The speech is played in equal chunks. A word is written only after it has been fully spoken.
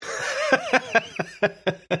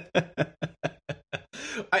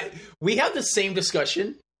We have the same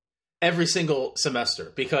discussion every single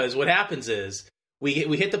semester, because what happens is we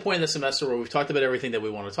hit the point in the semester where we've talked about everything that we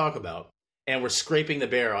want to talk about, and we're scraping the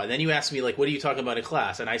barrel. And then you ask me, like, what are you talking about in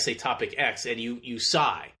class? And I say topic X, and you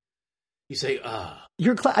sigh. You say,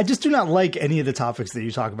 Your class. I just do not like any of the topics that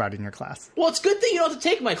you talk about in your class. Well, it's a good thing you don't have to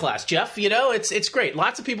take my class, Jeff. You know, it's great.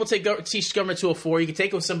 Lots of people teach Government 204. You can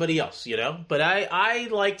take it with somebody else, you know. But I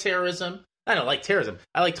like terrorism. I don't like terrorism.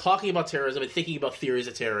 I like talking about terrorism and thinking about theories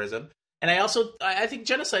of terrorism. And I think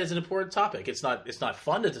genocide is an important topic. It's not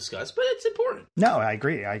fun to discuss, but it's important. No, I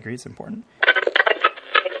agree. It's important.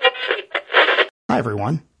 Hi,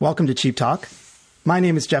 everyone. Welcome to Cheap Talk. My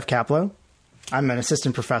name is Jeff Kaplow. I'm an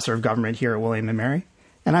assistant professor of government here at William & Mary.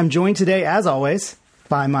 And I'm joined today, as always,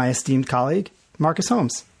 by my esteemed colleague, Marcus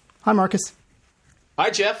Holmes. Hi, Marcus.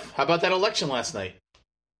 Hi, Jeff. How about that election last night?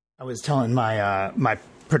 I was telling my my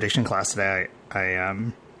prediction class today, I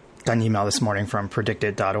got an email this morning from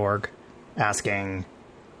predicted.org asking,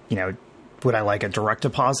 would I like a direct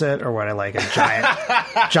deposit or would I like a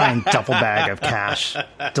giant duffel bag of cash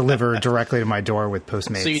delivered directly to my door with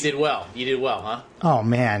Postmates? So you did well. You did well, huh? Oh,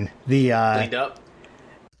 man. Cleaned up?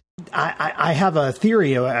 I have a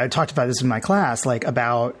theory. I talked about this in my class,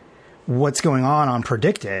 about what's going on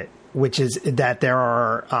Predicted, which is that there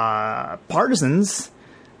are partisans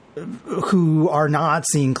who are not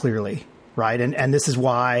seeing clearly, right? And this is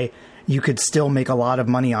why you could still make a lot of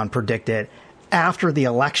money on Predicted after the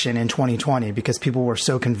election in 2020, because people were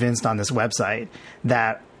so convinced on this website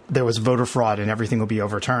that there was voter fraud and everything would be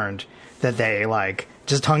overturned that they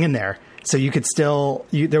just hung in there. So you could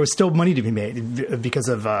there was still money to be made because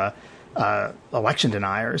of election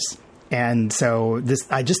deniers. And so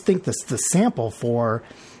I just think the sample for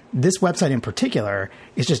this website in particular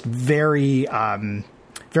is just very,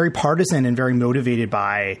 very partisan and very motivated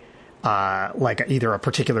by either a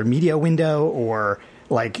particular media window or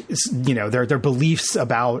their beliefs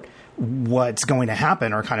about what's going to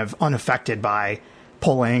happen are kind of unaffected by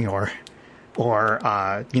polling or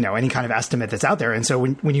any kind of estimate that's out there. And so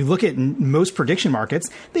when you look at most prediction markets,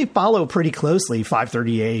 they follow pretty closely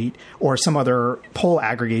 538 or some other poll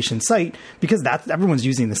aggregation site, because everyone's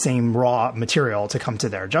using the same raw material to come to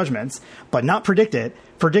their judgments, but not Predicted.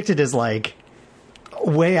 Predicted is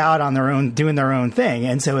way out on their own, doing their own thing.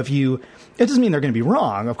 And so it doesn't mean they're going to be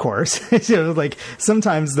wrong, of course.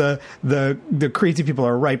 Sometimes the crazy people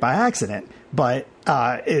are right by accident. But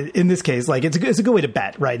in this case, it's a good way to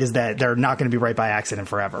bet, right? Is that they're not going to be right by accident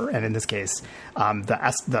forever. And in this case,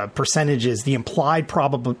 the percentages, the implied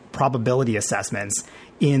probability assessments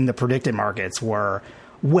in the predicted markets were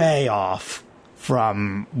way off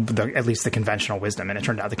from at least the conventional wisdom. And it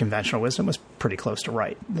turned out the conventional wisdom was pretty close to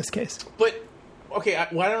right in this case. But okay, I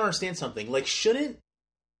don't understand something.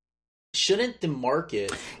 Shouldn't the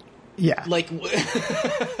market? Yeah.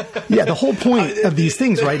 Yeah, the whole point of these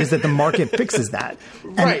things, right, is that the market fixes that.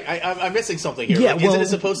 Right. I'm missing something here. Yeah, isn't it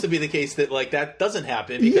supposed to be the case that that doesn't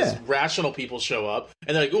happen because rational people show up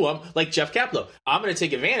and they're ooh, I'm like Jeff Kaplow. I'm going to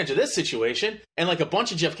take advantage of this situation, and a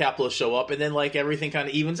bunch of Jeff Kaplows show up, and then everything kind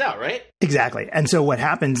of evens out, right? Exactly. And so what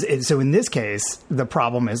happens is, in this case, the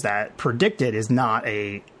problem is that Predicted is not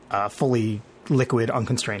a fully liquid,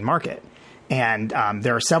 unconstrained market. And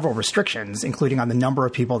there are several restrictions, including on the number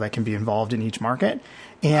of people that can be involved in each market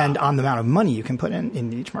and on the amount of money you can put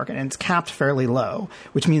in each market. And it's capped fairly low,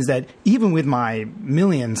 which means that even with my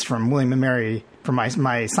millions from William & Mary for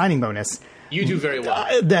my signing bonus, you do very well.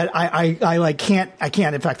 That I can't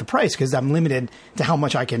affect the price because I'm limited to how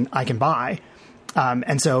much I can buy.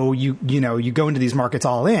 And so you go into these markets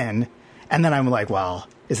all in, and then I'm well,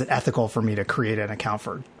 is it ethical for me to create an account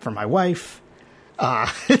for my wife?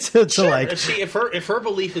 If her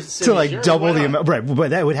belief is to double the amount, right?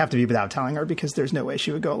 But that would have to be without telling her, because there's no way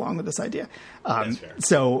she would go along with this idea. That's fair.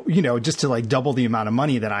 So just to double the amount of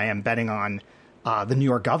money that I am betting on the New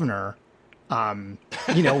York governor,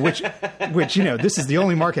 which this is the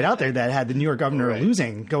only market out there that had the New York governor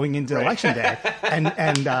losing going into election day, and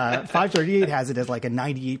 538 has it as a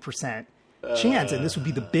 98% chance, and this would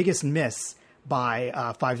be the biggest miss by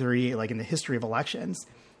 538 in the history of elections.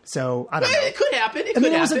 So I don't know. It could happen.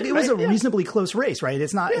 It was a reasonably close race, right?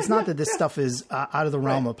 It's not that this stuff is out of the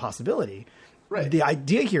realm of possibility. Right. The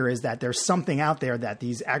idea here is that there's something out there that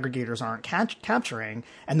these aggregators aren't capturing,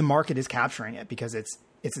 and the market is capturing it because it's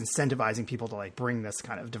incentivizing people to bring this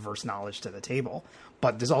kind of diverse knowledge to the table.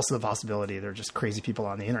 But there's also the possibility they're just crazy people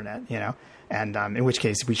on the internet, and in which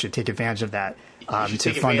case we should take advantage of that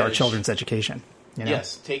to fund our children's education.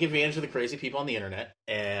 Yes, take advantage of the crazy people on the internet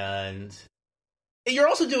and you're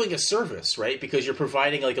also doing a service, right? Because you're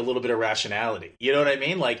providing like a little bit of rationality. You know what I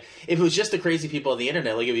mean? Like if it was just the crazy people on the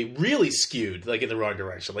internet, like it'd be really skewed like in the wrong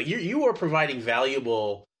direction. Like you are providing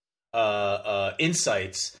valuable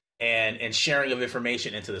insights and sharing of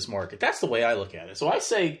information into this market. That's the way I look at it. So I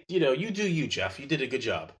say, you do you, Jeff. You did a good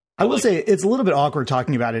job. I will say it's a little bit awkward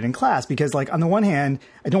talking about it in class because, like, on the one hand,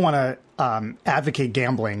 I don't want to advocate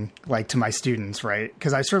gambling like to my students, right?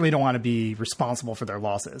 Because I certainly don't want to be responsible for their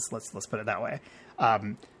losses. Let's put it that way.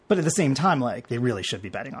 But at the same time, like, they really should be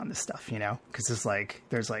betting on this stuff, because it's like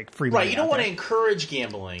there's like free money. Right, you don't want to encourage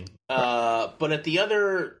gambling, right. But at the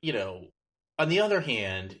other, on the other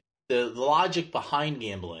hand, the logic behind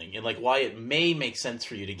gambling and like why it may make sense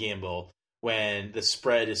for you to gamble when the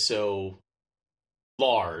spread is so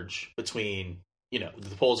large between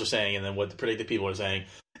the polls are saying and then what the predicted people are saying.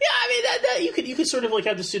 Yeah, I mean that you could sort of like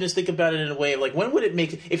have the students think about it in a way of like when would it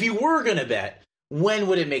make, if you were going to bet, when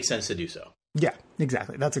would it make sense to do so? Yeah,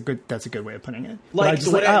 exactly. That's a good way of putting it. Like,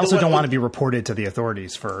 I also don't want to be reported to the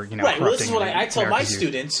authorities for right. Well, this is what I tell my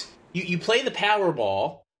students. You play the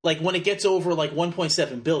Powerball like when it gets over like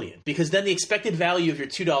 1.7 billion, because then the expected value of your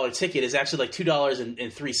 $2 ticket is actually like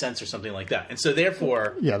 $2.03 or something like that. And so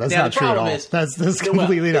therefore, yeah, that's not true at all. That's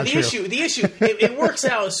completely not true. The issue, it works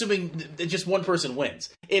out assuming that just one person wins.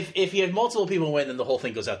 If you have multiple people win, then the whole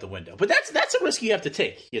thing goes out the window. But that's a risk you have to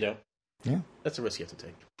take, Yeah, that's a risk you have to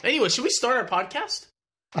take. Anyway, should we start our podcast?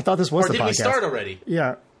 I thought this was the podcast. Or did we start already?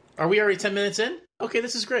 Yeah. Are we already 10 minutes in? Okay,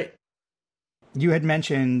 this is great. You had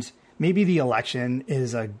mentioned maybe the election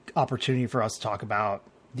is an opportunity for us to talk about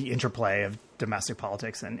the interplay of domestic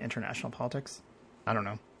politics and international politics. I don't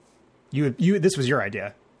know. This was your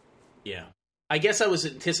idea. Yeah. I guess I was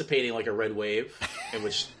anticipating like a red wave in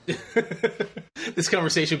which this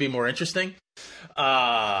conversation would be more interesting.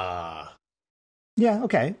 Yeah,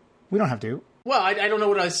 okay. We don't have to. Well, I don't know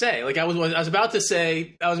what I'd say. Like I was about to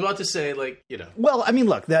say like, Well, I mean,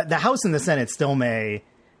 look, the House and the Senate still may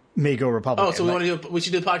go Republican. Oh, so we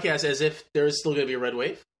should do the podcast as if there's still going to be a red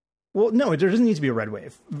wave? Well, no, there doesn't need to be a red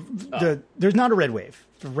wave. There's not a red wave.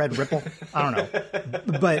 A red ripple? I don't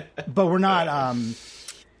know. But we're not,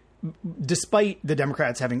 despite the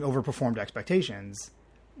Democrats having overperformed expectations,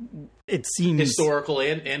 it seems... Historical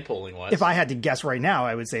and polling-wise. If I had to guess right now,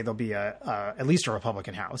 I would say there'll be at least a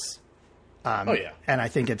Republican House. And I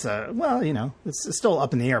think it's it's still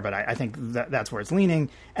up in the air, but I think that's where it's leaning.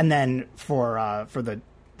 And then for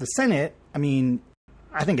the Senate, I mean,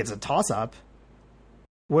 I think it's a toss-up.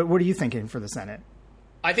 What are you thinking for the Senate?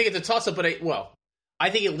 I think it's a toss-up, but I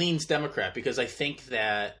think it leans Democrat because I think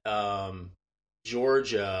that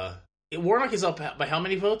Georgia... Warnock is up by how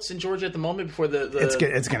many votes in Georgia at the moment before the... It's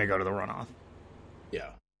going to go to the runoff. Yeah.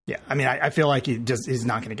 Yeah, I mean, I feel like he's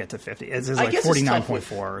not going to get to 50. It's like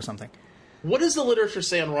 49.4 or something. What does the literature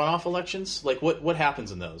say on runoff elections? Like, what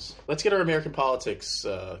happens in those? Let's get our American politics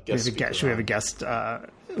guest. Should we have a guest?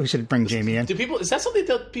 We should bring Jamie in. Is that something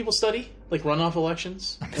that people study? Like runoff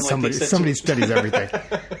elections? Somebody studies everything.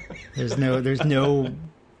 There's no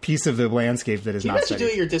piece of the landscape that is not studied. Can you imagine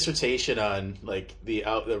doing your dissertation on like the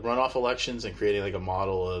runoff elections and creating like a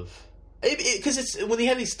model of... Because it's when they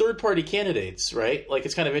have these third-party candidates, right? Like,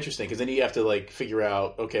 it's kind of interesting because then you have to like figure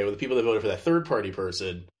out, okay, well, the people that voted for that third-party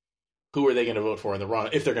person, who are they going to vote for in the runoff?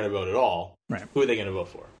 If they're going to vote at all, right? Who are they going to vote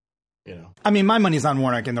for? I mean, my money's on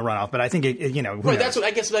Warnock in the runoff, but I think right. That's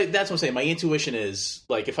what I'm saying. My intuition is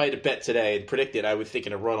like if I had to bet today and predict it, I would think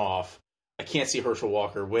in a runoff, I can't see Herschel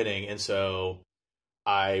Walker winning, and so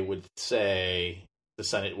I would say the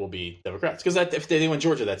Senate will be Democrats because if they win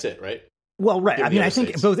Georgia, that's it, right? Well, right. I mean, I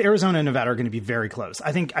think both Arizona and Nevada are going to be very close.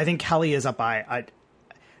 I think Kelly is up by.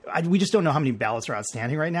 We just don't know how many ballots are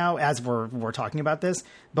outstanding right now as we're talking about this.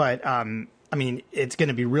 But I mean, it's going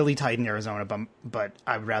to be really tight in Arizona, but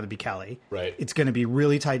I would rather be Kelly. Right. It's going to be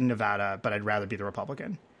really tight in Nevada, but I'd rather be the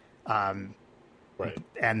Republican. Right.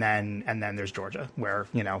 And then there's Georgia, where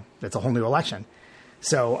it's a whole new election.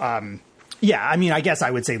 So yeah, I mean, I guess I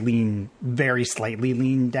would say very slightly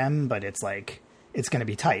lean Dem, but it's like. It's going to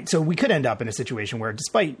be tight. So we could end up in a situation where,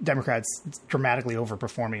 despite Democrats dramatically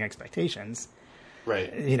overperforming expectations,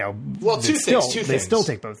 right? Well, two things. They still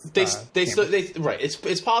take both. Right.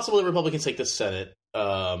 It's possible that Republicans take the Senate.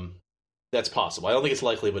 That's possible. I don't think it's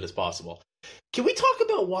likely, but it's possible. Can we talk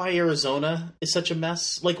about why Arizona is such a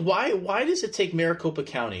mess? Like, why does it take Maricopa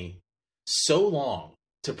County so long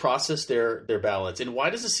to process their ballots, and why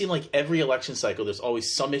does it seem like every election cycle there's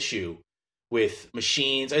always some issue with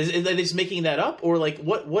machines? Are they just making that up, or like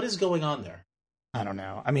what is going on there? I don't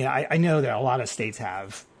know. I mean, I know that a lot of states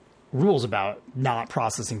have rules about not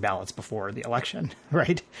processing ballots before the election,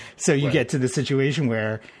 right? So you get to the situation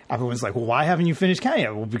where everyone's like, well, why haven't you finished counting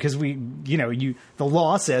it? Well, because the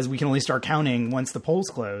law says we can only start counting once the polls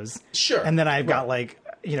close. Sure. And then I've got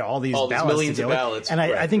all these ballots, millions of ballots. And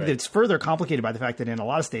I think that it's further complicated by the fact that in a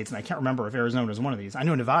lot of states, and I can't remember if Arizona is one of these, I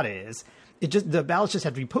know Nevada is, the ballots just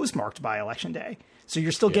have to be postmarked by election day. So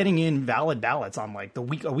you're still getting in valid ballots on like a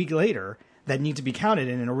week later that need to be counted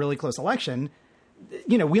in a really close election.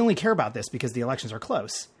 We only care about this because the elections are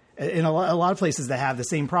close. In a lot of places that have the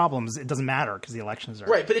same problems, it doesn't matter because the elections are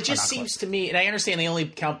right. But it just seems to me, and I understand they only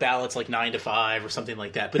count ballots like 9 to 5 or something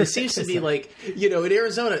like that. But it seems to me like in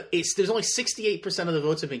Arizona, there's only 68% of the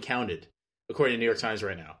votes have been counted, according to New York Times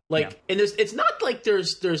right now. And it's not like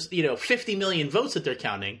there's 50 million votes that they're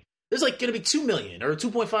counting. There's like going to be 2 million or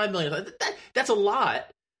 2.5 million. That's a lot,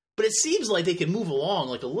 but it seems like they can move along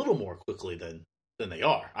like a little more quickly than they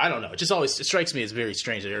are. I don't know. It strikes me as very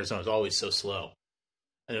strange that Arizona is always so slow,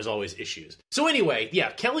 and there's always issues. So anyway,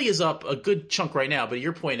 Kelly is up a good chunk right now, but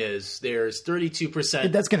your point is there's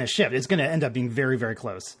 32%. That's going to shift. It's going to end up being very, very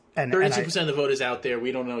close. And 32% of the vote is out there.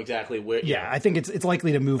 We don't know exactly where. Yeah, I think it's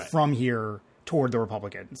likely to move from here toward the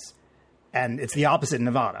Republicans, and it's the opposite in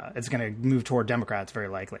Nevada. It's going to move toward Democrats very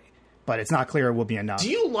likely, but it's not clear it will be enough. Do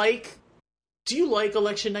you like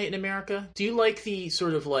election night in America? Do you like the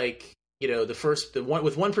sort of like, the one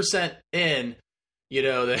with 1% in,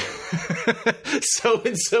 so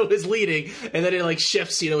and so is leading, and then it like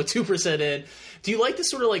shifts, with 2% in. Do you like the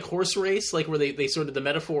sort of like horse race, like where they sort of the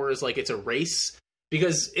metaphor is like it's a race?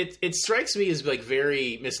 Because it strikes me as like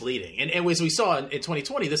very misleading, and as we saw in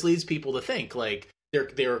 2020, this leads people to think like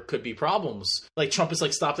there could be problems. Like Trump is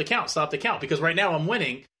like stop the count, because right now I'm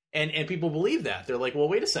winning. And people believe that. They're like, well,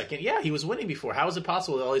 wait a second. Yeah, he was winning before. How is it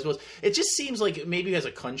possible that all these votes? It just seems like maybe as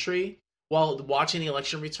a country, while watching the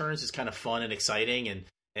election returns is kind of fun and exciting,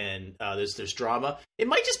 and there's drama, it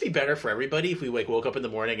might just be better for everybody if we woke up in the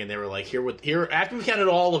morning and they were like, here after we counted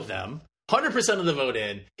all of them, 100% of the vote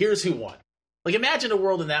in, here's who won. Like imagine a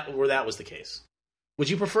world where that was the case. Would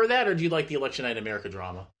you prefer that, or do you like the election night in America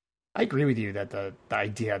drama? I agree with you that the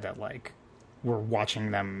idea that like we're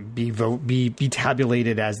watching them be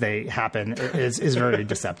tabulated as they happen is very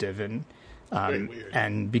deceptive, and very weird.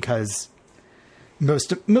 And because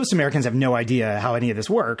most Americans have no idea how any of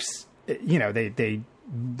this works, they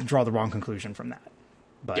draw the wrong conclusion from that.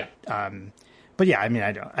 But I mean,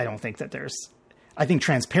 I don't think that I think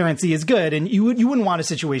transparency is good, and you wouldn't want a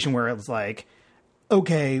situation where it's like,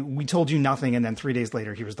 okay, we told you nothing, and then 3 days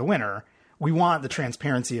later he was the winner. We want the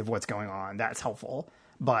transparency of what's going on. That's helpful.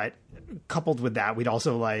 But coupled with that, we'd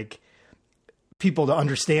also like people to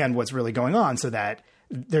understand what's really going on, so that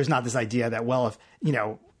there's not this idea that, well,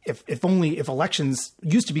 if elections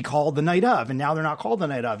used to be called the night of and now they're not called the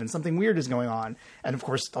night of and something weird is going on. And of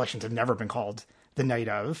course, elections have never been called the night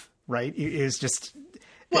of, right? It's just...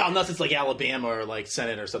 Well, unless it's like Alabama or like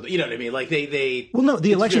Senate or something, you know what I mean? Like they. Well, no,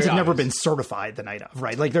 the elections have never been certified the night of,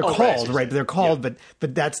 right? Like they're called, right? They're called, but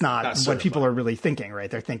that's not what people are really thinking, right?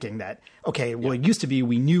 They're thinking that, okay, well, it used to be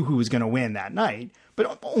we knew who was going to win that night,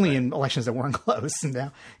 but only in elections that weren't close. And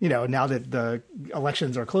now, now that the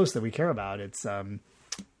elections are close that we care about, it's,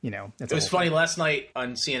 it was funny last night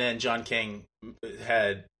on CNN. John King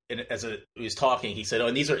had. He was talking, he said, "Oh,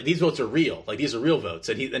 and these votes are real. Like these are real votes."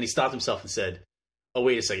 And he stopped himself and said, "Oh,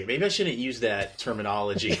 wait a second. Maybe I shouldn't use that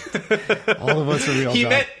terminology." All the votes are real.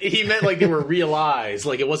 He meant like they were realized.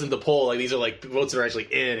 Like it wasn't the poll. Like these are like votes that are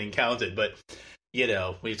actually in and counted. But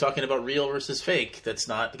when you're talking about real versus fake, that's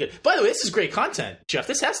not good. By the way, this is great content, Jeff.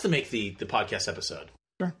 This has to make the podcast episode.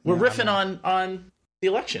 Sure. We're riffing on the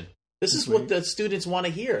election. This is what the students want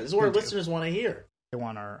to hear. This is what our listeners want to hear. They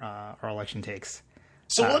want our election takes.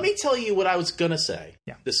 So let me tell you what I was going to say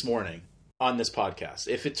this morning on this podcast.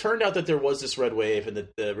 If it turned out that there was this red wave and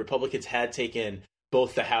that the Republicans had taken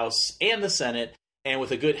both the House and the Senate, and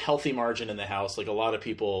with a good healthy margin in the House, like a lot of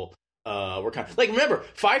people were kind of like, remember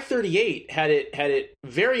 538 had it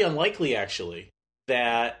very unlikely actually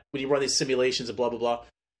that when you run these simulations and blah blah blah,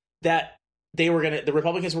 that the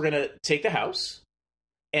Republicans were gonna take the House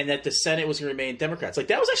and that the Senate was going to remain Democrats. Like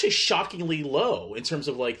that was actually shockingly low in terms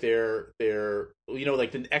of like their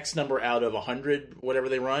like the X number out of 100 whatever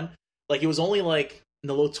they run. Like it was only like in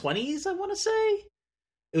the low 20s, I want to say.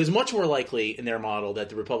 It was much more likely in their model that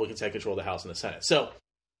the Republicans had control of the House and the Senate. So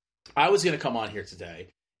I was going to come on here today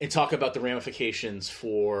and talk about the ramifications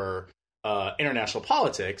for international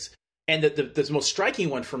politics. And the most striking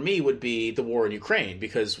one for me would be the war in Ukraine,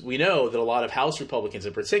 because we know that a lot of House Republicans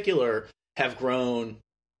in particular have grown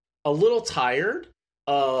a little tired,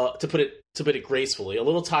 to put it gracefully, a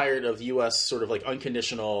little tired of U.S. sort of like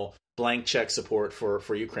unconditional blank check support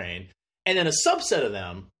for Ukraine, and then a subset of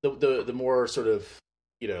them, the more sort of,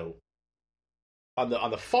 you know, on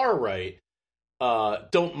the far right,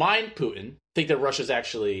 don't mind Putin, think that Russia's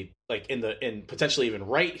actually like in potentially even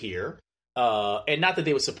right here, and not that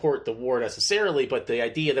they would support the war necessarily, but the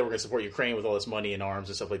idea that we're going to support Ukraine with all this money and arms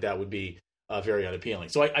and stuff like that would be very unappealing.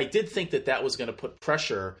 So I did think that was going to put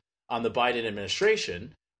pressure on the Biden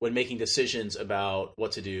administration when making decisions about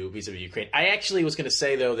what to do vis-a-vis Ukraine. I actually was going to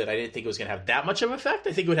say, though, that I didn't think it was going to have that much of an effect.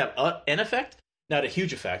 I think it would have an effect, not a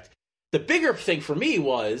huge effect. The bigger thing for me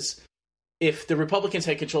was if the Republicans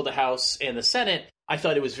had controlled the House and the Senate, I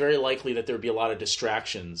thought it was very likely that there would be a lot of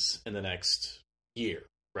distractions in the next year,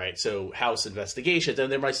 right? So House investigations,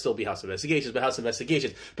 and there might still be House investigations, but House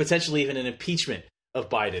investigations, potentially even an impeachment of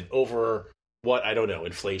Biden over what, I don't know,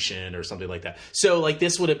 inflation or something like that. So like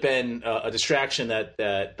this would have been a distraction that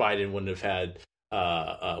Biden wouldn't have had,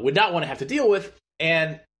 would not want to have to deal with,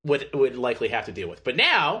 and would likely have to deal with. But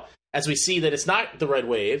now, as we see that it's not the red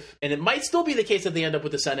wave, and it might still be the case that they end up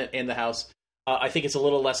with the Senate and the House, I think it's a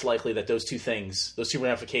little less likely that those two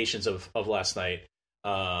ramifications of last night,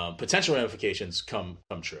 potential ramifications come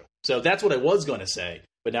true. So that's what I was going to say,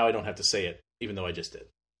 but now I don't have to say it, even though I just did.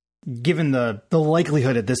 Given the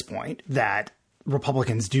likelihood at this point that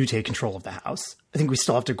Republicans do take control of the House, I think we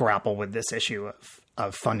still have to grapple with this issue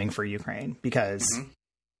of funding for Ukraine, because,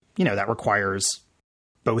 you know, that requires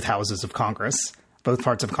both houses of Congress, both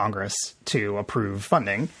parts of Congress, to approve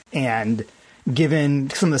funding. And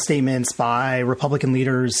given some of the statements by Republican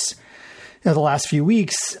leaders the last few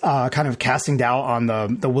weeks, kind of casting doubt on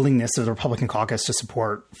the willingness of the Republican caucus to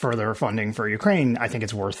support further funding for Ukraine, I think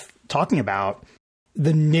it's worth talking about.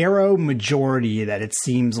 The narrow majority that it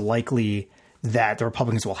seems likely that the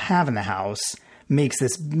Republicans will have in the House makes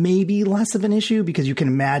this maybe less of an issue, because you can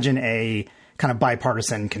imagine a kind of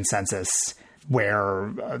bipartisan consensus where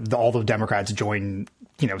all the Democrats join,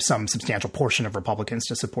 you know, some substantial portion of Republicans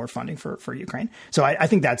to support funding for Ukraine. So I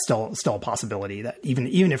think that's still a possibility, that even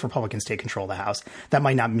if Republicans take control of the House, that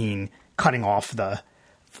might not mean cutting off the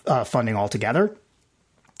funding altogether.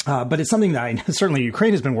 But it's something that certainly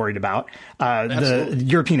Ukraine has been worried about. The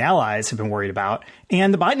European allies have been worried about.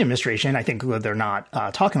 And the Biden administration, I think they're not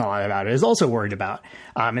talking a lot about it, is also worried about.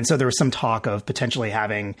 And so there was some talk of potentially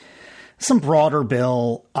having some broader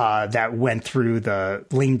bill that went through the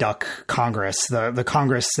lame duck Congress, the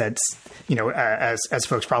Congress that's, you know, as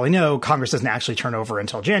folks probably know, Congress doesn't actually turn over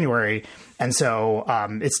until January. And so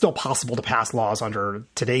it's still possible to pass laws under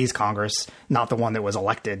today's Congress, not the one that was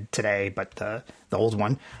elected today, but the old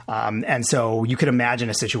one. And so you could imagine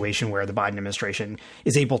a situation where the Biden administration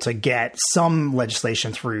is able to get some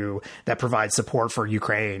legislation through that provides support for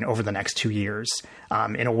Ukraine over the next 2 years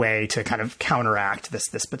in a way to kind of counteract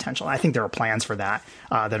this potential. I think there are plans for that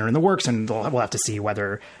that are in the works, and we'll have to see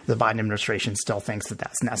whether the Biden administration still thinks that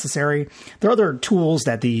that's necessary. There are other tools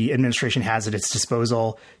that the administration has at its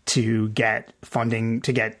disposal to get funding,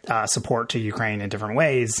 to get support to Ukraine in different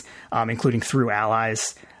ways, including through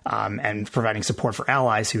allies. And providing support for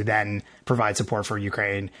allies who then provide support for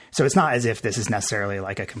Ukraine. So it's not as if this is necessarily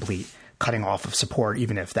like a complete cutting off of support,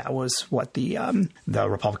 even if that was what the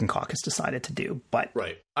Republican caucus decided to do. But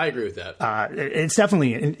right, I agree with that. It's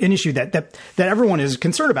definitely an issue that everyone is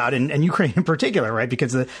concerned about, and Ukraine in particular, right?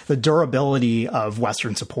 Because the durability of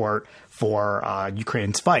Western support for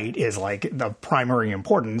Ukraine's fight is like the primary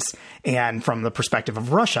importance. And from the perspective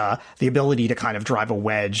of Russia, the ability to kind of drive a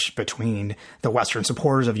wedge between the Western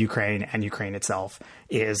supporters of Ukraine and Ukraine itself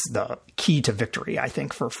is the key to victory, I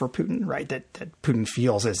think, for Putin, right? That Putin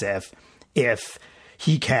feels as if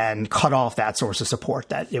he can cut off that source of support,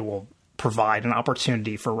 that it will provide an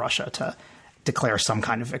opportunity for Russia to declare some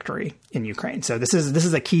kind of victory in Ukraine. So this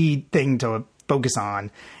is a key thing to focus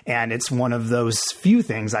on, and it's one of those few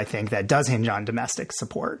things I think that does hinge on domestic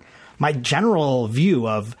support. My general view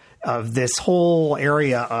of this whole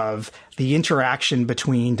area of the interaction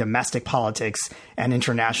between domestic politics and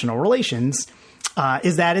international relations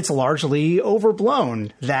is that it's largely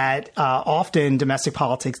overblown, that often domestic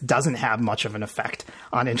politics doesn't have much of an effect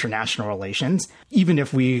on international relations, even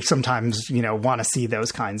if we sometimes, you know, want to see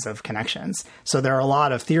those kinds of connections. So there are a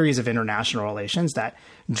lot of theories of international relations that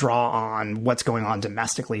draw on what's going on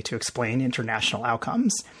domestically to explain international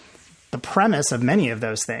outcomes. The premise of many of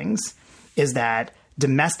those things is that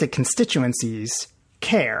domestic constituencies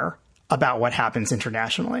care about what happens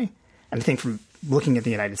internationally. And I think from looking at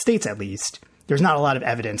the United States, at least, there's not a lot of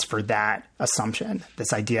evidence for that assumption,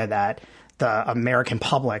 this idea that the American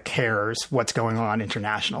public cares what's going on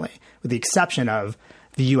internationally, with the exception of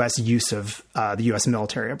the U.S. use of the U.S.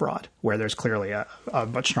 military abroad, where there's clearly a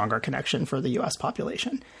much stronger connection for the U.S.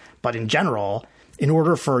 population. But in general, in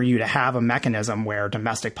order for you to have a mechanism where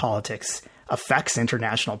domestic politics affects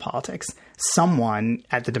international politics, someone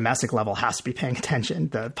at the domestic level has to be paying attention.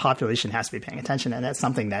 The population has to be paying attention. And that's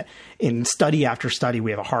something that in study after study,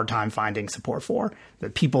 we have a hard time finding support for.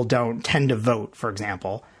 That people don't tend to vote, for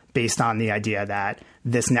example, based on the idea that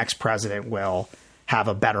this next president will have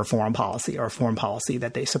a better foreign policy or a foreign policy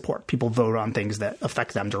that they support. People vote on things that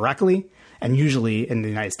affect them directly. And usually in the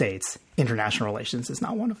United States, international relations is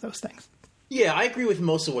not one of those things. Yeah, I agree with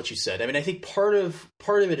most of what you said. I mean, I think part of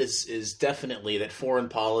it is definitely that foreign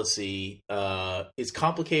policy is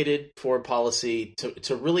complicated. Foreign policy,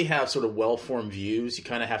 to really have sort of well-formed views, you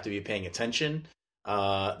kind of have to be paying attention.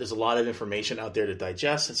 There's a lot of information out there to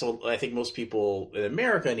digest. And so I think most people in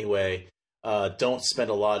America anyway don't spend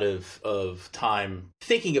a lot of time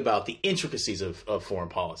thinking about the intricacies of foreign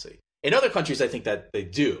policy. In other countries, I think that they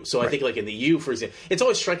do. So I think like in the EU, for example, it's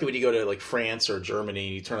always striking when you go to like France or Germany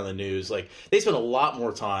and you turn on the news, like they spend a lot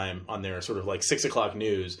more time on their sort of like 6 o'clock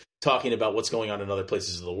news talking about what's going on in other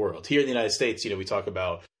places of the world. Here in the United States, we talk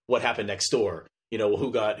about what happened next door,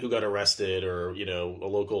 who got arrested or, a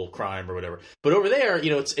local crime or whatever. But over there,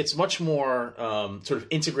 it's much more sort of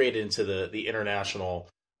integrated into the international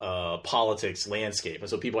politics landscape. And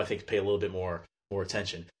so people, I think, pay a little bit more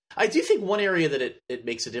attention. I do think one area that it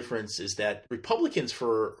makes a difference is that Republicans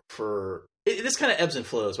this kind of ebbs and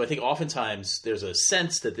flows, but I think oftentimes there's a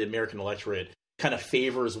sense that the American electorate kind of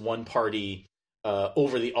favors one party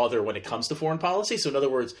over the other when it comes to foreign policy. So in other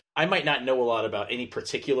words, I might not know a lot about any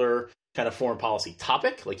particular kind of foreign policy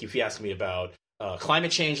topic. Like if you ask me about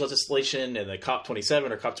climate change legislation and the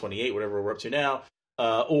COP27 or COP28, whatever we're up to now,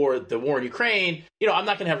 or the war in Ukraine, I'm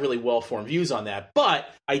not going to have really well-formed views on that. But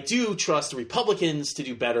I do trust the Republicans to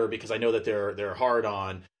do better because I know that they're hard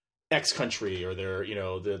on X country or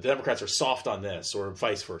the Democrats are soft on this or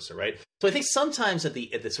vice versa, right? So I think sometimes at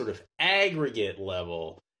the sort of aggregate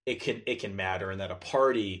level, it can matter and that a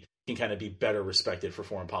party can kind of be better respected for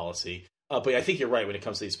foreign policy. But I think you're right when it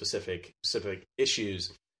comes to these specific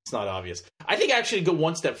issues. It's not obvious. I think actually go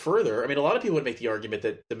one step further. I mean, a lot of people would make the argument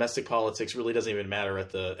that domestic politics really doesn't even matter at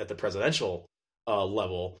the presidential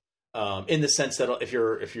level, in the sense that if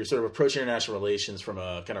you're sort of approaching international relations from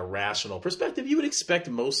a kind of rational perspective, you would expect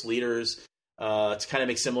most leaders to kind of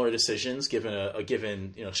make similar decisions given a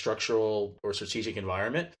given structural or strategic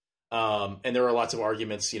environment. And there are lots of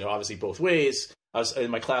arguments, obviously both ways. I was in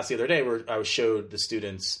my class the other day where I showed the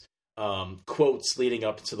students quotes leading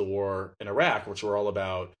up to the war in Iraq, which were all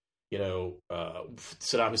about,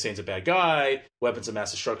 Saddam Hussein's a bad guy, weapons of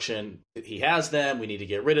mass destruction, he has them, we need to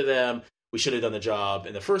get rid of them, we should have done the job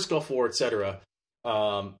in the first Gulf War, etc.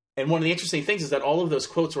 And one of the interesting things is that all of those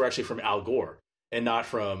quotes were actually from Al Gore and not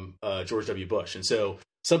from George W. Bush. And so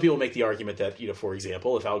some people make the argument that, for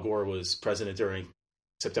example, if Al Gore was president during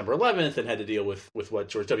September 11th and had to deal with what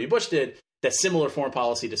George W. Bush did, that similar foreign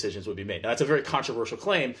policy decisions would be made. Now, that's a very controversial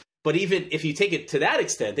claim, but even if you take it to that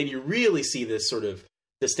extent, then you really see this sort of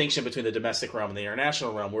distinction between the domestic realm and the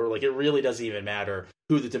international realm, where like it really doesn't even matter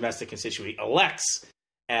who the domestic constituent elects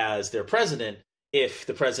as their president if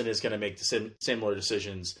the president is going to make similar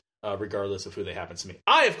decisions regardless of who they happen to be.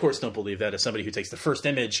 I, of course, don't believe that as somebody who takes the first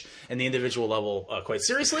image and the individual level quite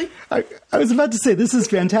seriously. I was about to say, this is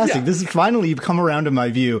fantastic. Yeah. This is finally you've come around to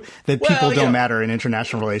my view that people don't matter in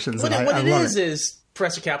international relations. What it is,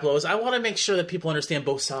 Professor Capello, is I want to make sure that people understand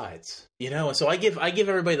both sides, and so I give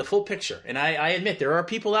everybody the full picture. And I admit there are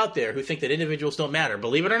people out there who think that individuals don't matter,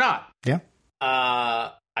 believe it or not. Yeah.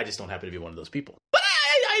 I just don't happen to be one of those people. But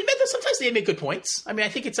I admit that sometimes they make good points. I mean, I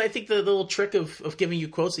think the little trick of giving you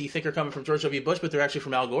quotes that you think are coming from George W. Bush, but they're actually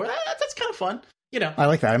from Al Gore. That's kind of fun. I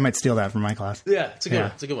like that. I might steal that from my class. Yeah, it's a good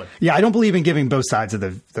one. It's a good one. Yeah, I don't believe in giving both sides of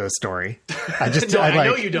the story. I just I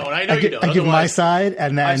know you don't. I give my side,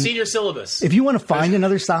 and then I've seen your syllabus. If you want to find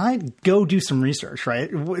another side, go do some research.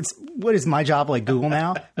 Right? What is my job like Google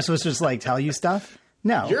now? I'm supposed to just like tell you stuff.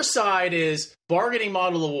 No, your side is bargaining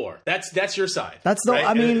model of war. That's your side. That's the. Right?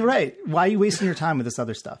 I mean, right? Why are you wasting your time with this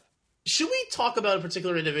other stuff? Should we talk about a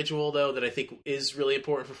particular individual though that I think is really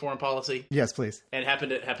important for foreign policy? Yes, please. And happened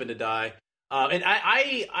to die. And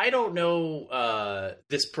I don't know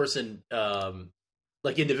this person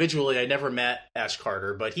like individually. I never met Ash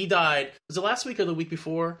Carter, but he died. Was it last week or the week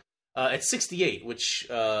before? At 68, which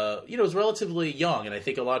was relatively young, and I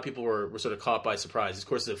think a lot of people were sort of caught by surprise. Of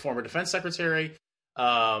course, the former defense secretary,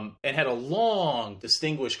 and had a long,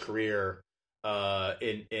 distinguished career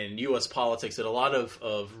in U.S. politics and a lot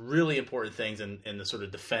of really important things in the sort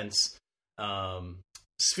of defense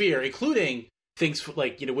sphere, including things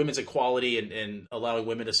like women's equality and allowing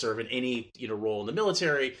women to serve in any role in the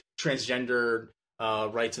military, transgender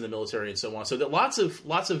rights in the military, and so on. So that lots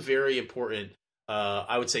of very important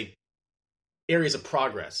I would say, areas of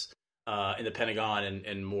progress in the Pentagon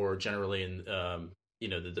and more generally in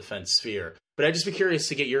the defense sphere. But I'd just be curious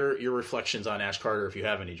to get your reflections on Ash Carter, if you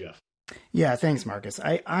have any, Jeff. Yeah, thanks, Marcus.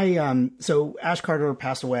 So Ash Carter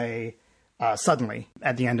passed away suddenly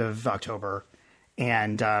at the end of October,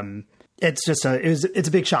 and it's just it's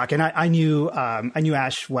a big shock. And I knew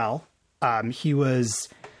Ash well. He was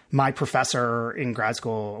my professor in grad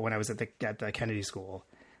school when I was at the Kennedy School,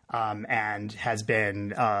 and has been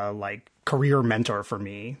like career mentor for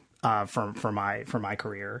me for my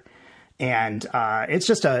career. And it's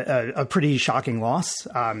just a pretty shocking loss.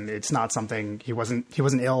 It's not something he wasn't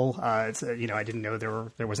ill. I didn't know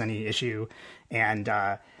there was any issue, and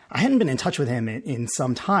I hadn't been in touch with him in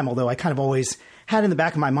some time. Although I kind of always had in the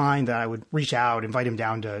back of my mind that I would reach out, invite him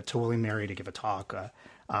down to William & Mary to give a talk,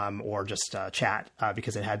 or just chat,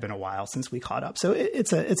 because it had been a while since we caught up. So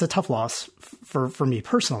it's a tough loss for me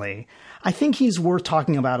personally. I think he's worth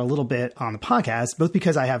talking about a little bit on the podcast, both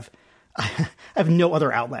because I have no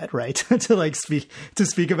other outlet, right, to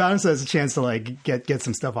speak about him. So it's a chance to get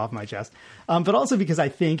some stuff off my chest. But also because I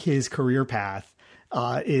think his career path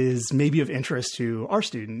is maybe of interest to our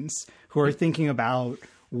students who are thinking about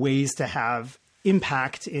ways to have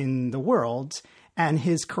impact in the world. And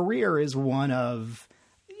his career is one of,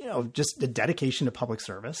 just the dedication to public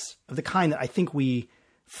service of the kind that I think we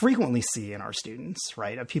frequently see in our students,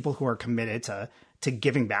 right? Of people who are committed to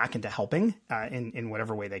giving back and to helping in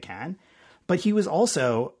whatever way they can. But he was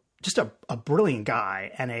also just a brilliant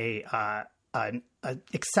guy and an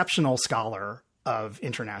exceptional scholar of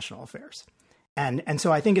international affairs. And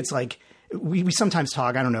so I think it's like we sometimes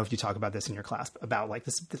talk, I don't know if you talk about this in your class, about like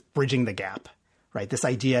this bridging the gap, right? This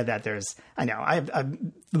idea that I've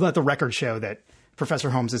let the record show that Professor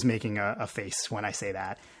Holmes is making a face when I say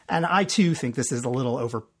that. And I too think this is a little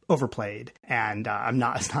overplayed, and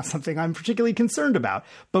it's not something I'm particularly concerned about.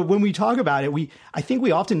 But when we talk about it, I think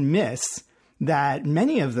we often miss that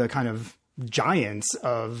many of the kind of giants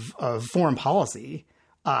of foreign policy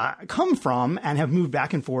come from and have moved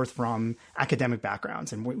back and forth from academic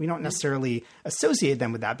backgrounds. And we don't necessarily associate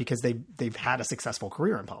them with that because they've had a successful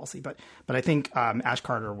career in policy. But I think Ash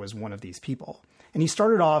Carter was one of these people. And he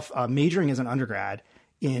started off majoring as an undergrad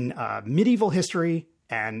in medieval history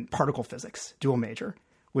and particle physics, dual major,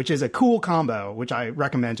 which is a cool combo, which I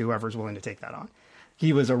recommend to whoever's willing to take that on.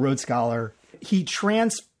 He was a Rhodes Scholar. He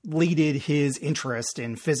translated his interest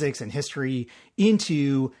in physics and history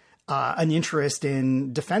into an interest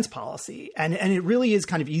in defense policy. And it really is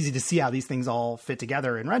kind of easy to see how these things all fit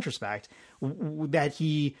together in retrospect, that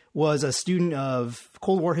he was a student of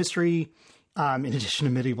Cold War history, in addition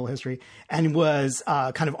to medieval history, and was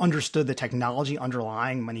kind of understood the technology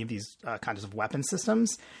underlying many of these kinds of weapon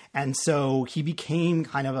systems. And so he became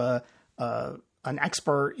kind of an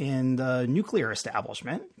expert in the nuclear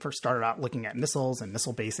establishment. First started out looking at missiles and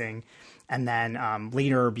missile basing, and then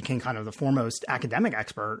later became kind of the foremost academic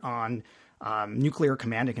expert on nuclear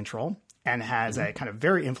command and control, and has a kind of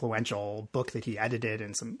very influential book that he edited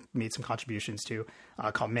and made some contributions to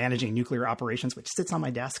called Managing Nuclear Operations, which sits on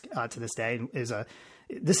my desk to this day.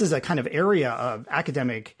 This is a kind of area of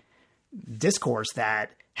academic discourse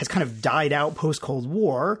that has kind of died out post-Cold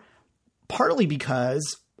War, partly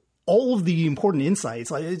because all of the important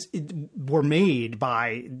insights were made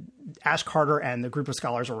by Ash Carter and the group of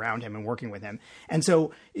scholars around him and working with him. And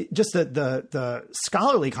so just the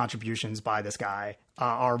scholarly contributions by this guy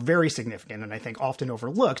are very significant, and I think often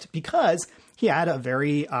overlooked because he had a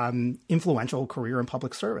very influential career in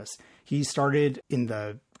public service. He started in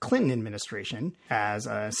the Clinton administration as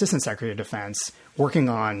an assistant secretary of defense, working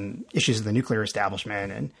on issues of the nuclear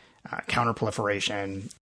establishment and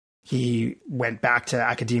counterproliferation. He went back to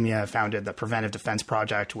academia, founded the Preventive Defense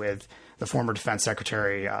Project with the former Defense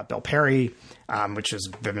Secretary, Bill Perry, which has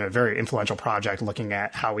been a very influential project looking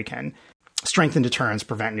at how we can strengthen deterrence,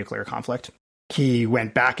 prevent nuclear conflict. He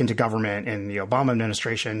went back into government in the Obama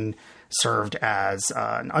administration, served as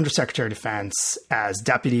an undersecretary of defense, as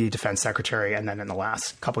deputy defense secretary, and then in the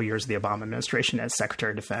last couple of years of the Obama administration as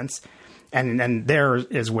secretary of defense. And there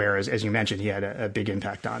is where, as you mentioned, he had a big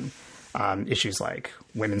impact on issues like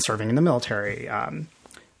women serving in the military,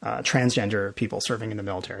 transgender people serving in the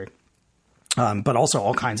military, but also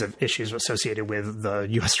all kinds of issues associated with the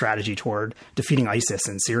U.S. strategy toward defeating ISIS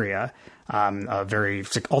in Syria, a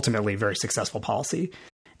ultimately very successful policy.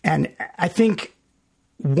 And I think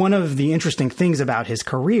one of the interesting things about his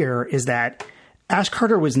career is that Ash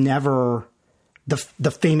Carter was never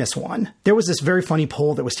the famous one. There was this very funny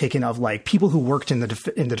poll that was taken of like people who worked in the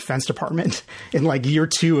Defense Department in like year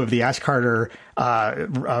 2 of the Ash Carter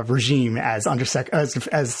regime as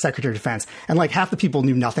Secretary of Defense, and like half the people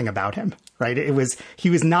knew nothing about him. Right? He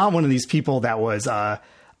was not one of these people that was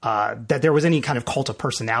that there was any kind of cult of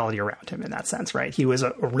personality around him in that sense. Right? He was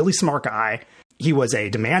a really smart guy. He was a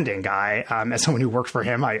demanding guy. As someone who worked for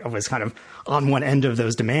him, I was kind of on one end of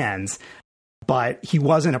those demands. But he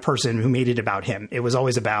wasn't a person who made it about him. It was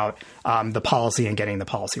always about the policy and getting the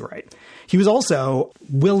policy right. He was also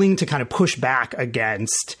willing to kind of push back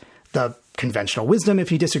against the conventional wisdom if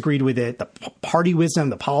he disagreed with it, the party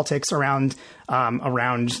wisdom, the politics around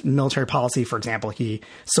military policy. For example, he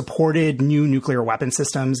supported new nuclear weapon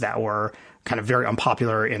systems that were kind of very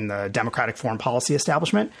unpopular in the Democratic foreign policy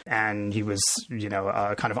establishment. And he was,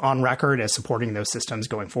 kind of on record as supporting those systems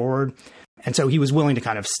going forward. And so he was willing to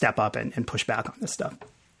kind of step up and push back on this stuff.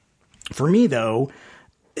 For me, though,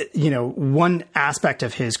 one aspect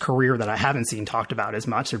of his career that I haven't seen talked about as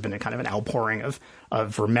much, there's been a kind of an outpouring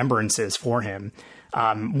of remembrances for him,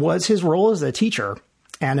 was his role as a teacher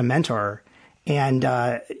and a mentor. And,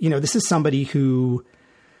 this is somebody who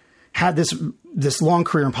had this long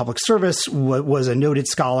career in public service, was a noted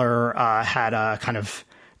scholar, had a kind of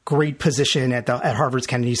great position at Harvard's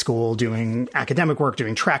Kennedy School, doing academic work,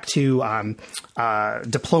 doing track 2,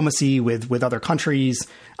 diplomacy with other countries,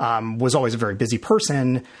 was always a very busy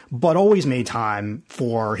person, but always made time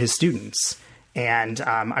for his students. And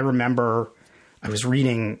I remember I was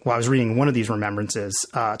reading one of these remembrances,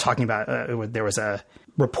 talking about there was a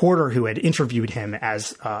reporter who had interviewed him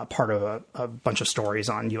as part of a bunch of stories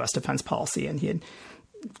on U.S. defense policy, and he had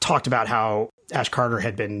talked about how Ash Carter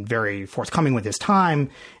had been very forthcoming with his time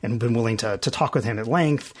and been willing to talk with him at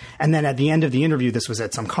length. And then at the end of the interview, this was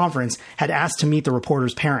at some conference, had asked to meet the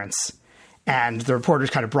reporter's parents. And the reporters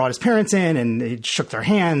kind of brought his parents in and they shook their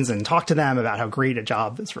hands and talked to them about how great a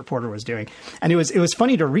job this reporter was doing. And it was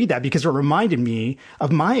funny to read that because it reminded me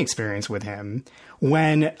of my experience with him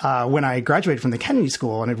when I graduated from the Kennedy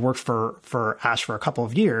School and had worked for Ash for a couple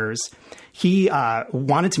of years. He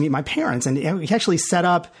wanted to meet my parents, and he actually set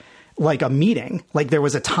up like a meeting. Like there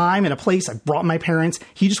was a time and a place. I brought my parents.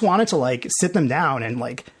 He just wanted to like sit them down and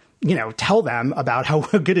like, tell them about how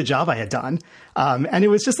good a job I had done. And it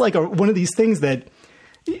was just like one of these things that,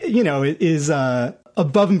 is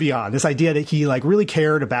above and beyond this idea that he like really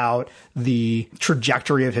cared about the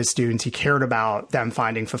trajectory of his students. He cared about them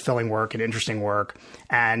finding fulfilling work and interesting work.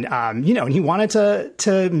 And, and he wanted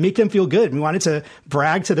to make them feel good. He wanted to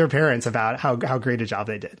brag to their parents about how great a job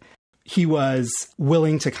they did. He was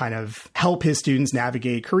willing to kind of help his students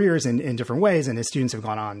navigate careers in different ways. And his students have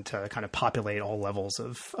gone on to kind of populate all levels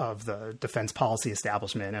of the defense policy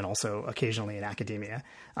establishment and also occasionally in academia.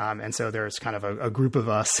 And so there's kind of a group of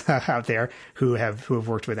us out there who have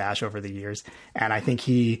worked with Ash over the years. And I think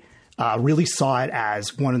he really saw it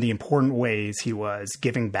as one of the important ways he was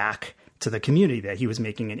giving back to the community, that he was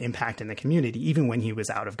making an impact in the community, even when he was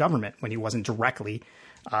out of government, when he wasn't directly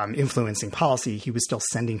influencing policy, he was still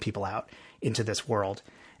sending people out into this world.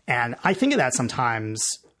 And I think of that sometimes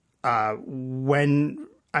when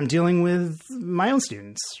I'm dealing with my own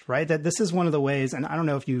students, right? That this is one of the ways, and I don't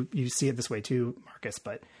know if you see it this way too, Marcus,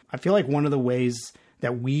 but I feel like one of the ways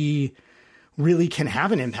that we really can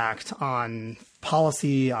have an impact on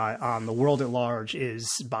policy, on the world at large, is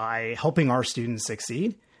by helping our students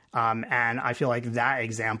succeed. And I feel like that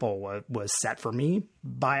example was set for me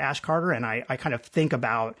by Ash Carter. And I kind of think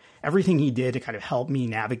about everything he did to kind of help me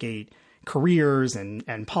navigate careers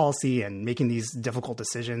and policy and making these difficult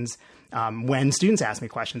decisions. When students ask me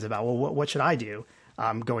questions about, well, what should I do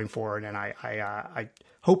going forward? And I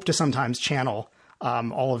hope to sometimes channel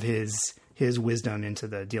all of his wisdom into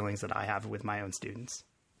the dealings that I have with my own students.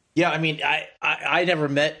 Yeah, I mean, I never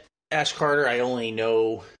met Ash Carter. I only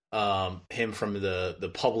know him from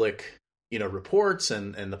the public, reports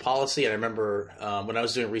and the policy. And I remember when I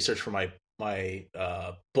was doing research for my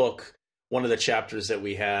book, one of the chapters that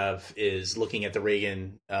we have is looking at the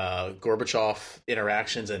Reagan Gorbachev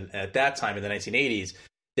interactions. And at that time in the 1980s,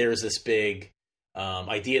 there was this big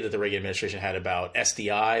idea that the Reagan administration had about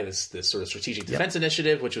SDI, this sort of strategic defense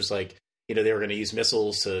initiative, which was like, they were going to use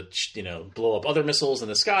missiles to, blow up other missiles in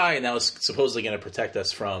the sky. And that was supposedly going to protect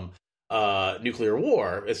us from nuclear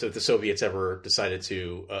war if the Soviets ever decided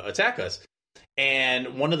to attack us.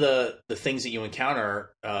 And one of the things that you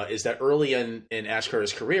encounter is that early in Ash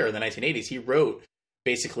Carter's career in the 1980s, he wrote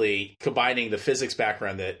basically combining the physics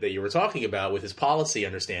background that you were talking about with his policy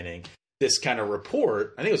understanding, this kind of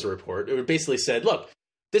report. I think it was a report. It basically said, look,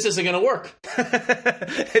 this isn't going to work.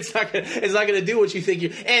 It's not going to do what you think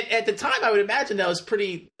you. And at the time, I would imagine that was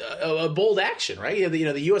pretty a bold action, right?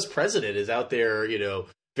 The U.S. president is out there,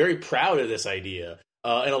 very proud of this idea,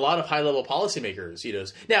 and a lot of high level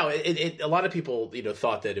policymakers, Now, a lot of people,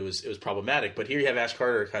 thought that it was problematic, but here you have Ash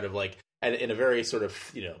Carter kind of like in a very sort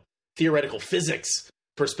of theoretical physics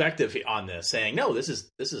perspective on this, saying no, this is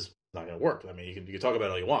not going to work. I mean, you can talk about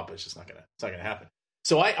it all you want, but it's not going to happen.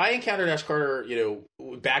 So I encountered Ash Carter,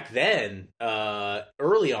 back then,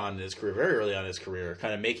 early on in his career, very early on in his career,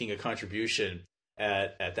 kind of making a contribution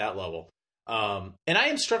at that level. And I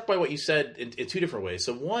am struck by what you said in two different ways.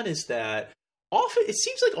 So one is that it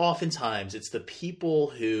seems like oftentimes it's the people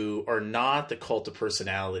who are not the cult of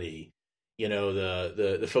personality,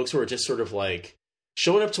 the folks who are just sort of like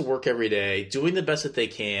showing up to work every day, doing the best that they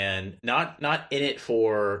can, not in it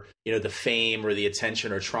for, the fame or the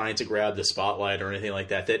attention or trying to grab the spotlight or anything like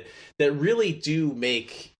that really do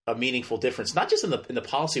make a meaningful difference, not just in the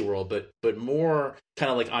policy world, but more kind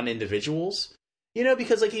of like on individuals,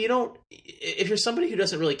 because like, if you're somebody who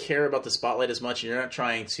doesn't really care about the spotlight as much and you're not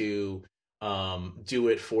trying to do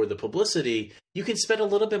it for the publicity, you can spend a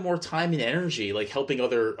little bit more time and energy, like helping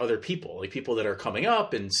other people, like people that are coming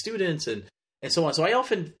up and students and so on. So I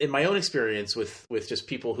often, in my own experience with just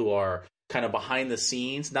people who are kind of behind the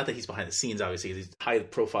scenes, not that he's behind the scenes, obviously, these high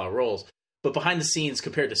profile roles, but behind the scenes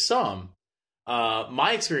compared to some,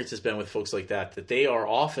 my experience has been with folks like that they are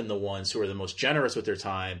often the ones who are the most generous with their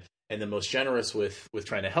time and the most generous with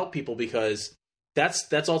trying to help people, because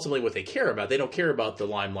that's ultimately what they care about. They don't care about the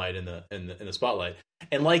limelight and the spotlight.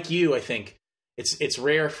 And like you, I think it's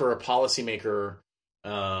rare for a policymaker,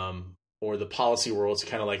 or the policy world to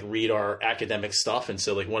kind of like read our academic stuff. And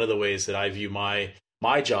so like one of the ways that I view my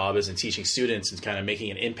job is in teaching students and kind of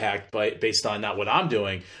making an impact based on not what I'm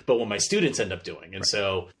doing, but what my students end up doing. And right.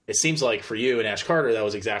 So it seems like for you and Ash Carter, that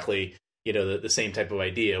was exactly, the same type of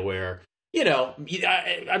idea where,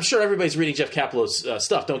 I'm sure everybody's reading Jeff Kaplo's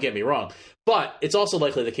stuff. Don't get me wrong, but it's also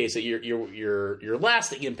likely the case that your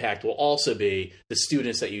lasting impact will also be the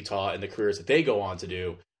students that you taught and the careers that they go on to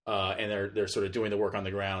do. And they're sort of doing the work on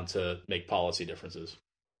the ground to make policy differences.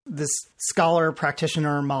 This scholar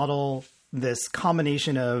practitioner model, this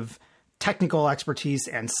combination of technical expertise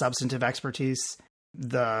and substantive expertise,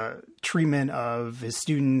 the treatment of his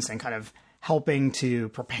students and kind of helping to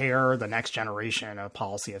prepare the next generation of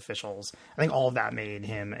policy officials, I think all of that made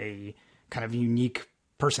him a kind of unique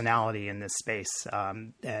personality in this space.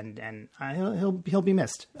 And he'll be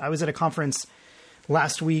missed. I was at a conference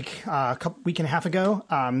last week, week and a half ago,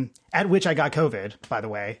 at which I got COVID, by the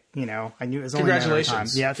way. I knew it was only a matter of time.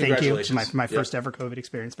 Yeah, thank you. My first ever COVID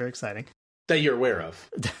experience. Very exciting. That you're aware of.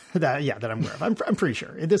 that I'm aware of. I'm pretty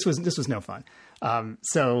sure. This was no fun.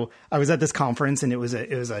 So I was at this conference, and it was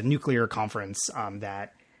a nuclear conference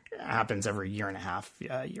that happens every year and a half,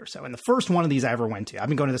 year or so. And the first one of these I ever went to, I've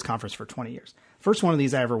been going to this conference for 20 years. First one of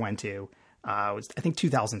these I ever went to was, I think,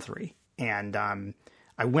 2003. And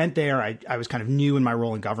I went there. I was kind of new in my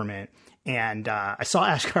role in government, and I saw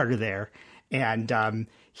Ash Carter there, and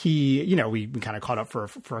he, we kind of caught up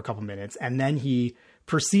for a couple minutes, and then he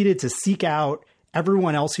proceeded to seek out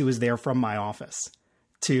everyone else who was there from my office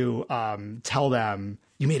to tell them,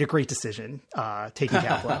 "You made a great decision taking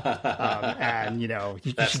Duffel, and you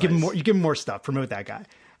should give him more. You give him more stuff. Promote that guy."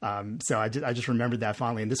 So I just remembered that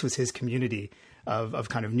fondly, and this was his community of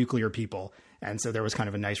kind of nuclear people. And so there was kind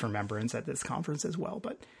of a nice remembrance at this conference as well.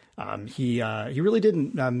 But he really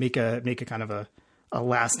didn't make a kind of a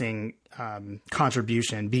lasting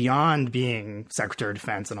contribution beyond being Secretary of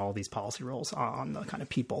Defense and all these policy roles on the kind of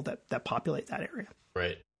people that populate that area.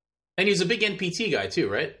 Right. And he's a big NPT guy too,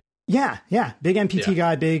 right? Yeah. Big NPT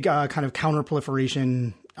guy, big kind of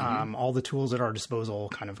counter-proliferation, all the tools at our disposal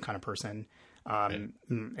kind of person.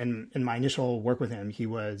 In my initial work with him, he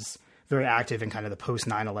was very active in kind of the post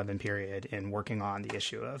 9/11 period in working on the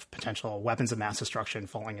issue of potential weapons of mass destruction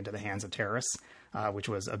falling into the hands of terrorists, which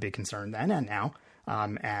was a big concern then and now.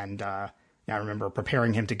 I remember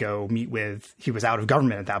preparing him to go meet with, he was out of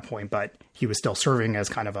government at that point, but he was still serving as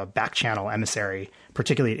kind of a back channel emissary,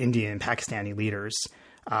 particularly at Indian and Pakistani leaders,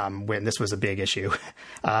 when this was a big issue,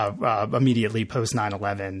 immediately post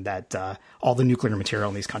 9/11, that all the nuclear material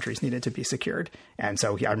in these countries needed to be secured. And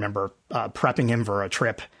so I remember prepping him for a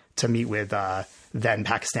trip to meet with then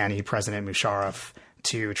Pakistani President Musharraf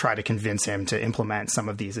to try to convince him to implement some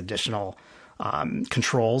of these additional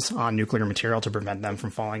controls on nuclear material to prevent them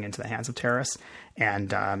from falling into the hands of terrorists.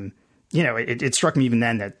 And, it struck me even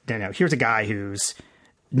then that, here's a guy who's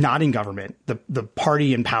not in government. The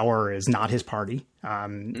party in power is not his party.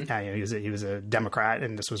 He was a Democrat,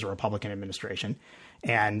 and this was a Republican administration.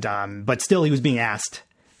 And but still he was being asked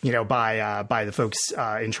by the folks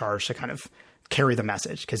in charge to kind of carry the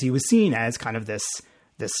message, because he was seen as kind of this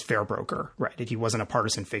fair broker, right? He wasn't a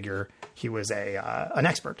partisan figure. He was an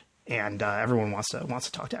expert, and everyone wants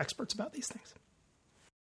to talk to experts about these things.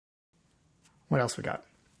 What else we got?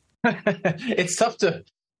 It's tough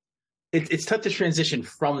to transition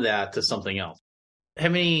from that to something else. How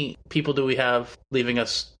many people do we have leaving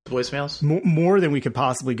us voicemails? More than we could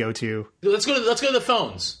possibly go to. Let's go to the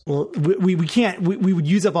phones. Well, we can't. We would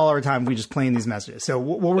use up all our time if we just playing these messages. So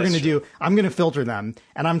what we're going to do, I'm going to filter them,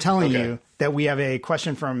 and I'm telling you that we have a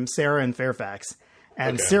question from Sarah in Fairfax,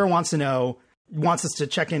 and Sarah wants us to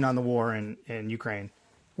check in on the war in Ukraine.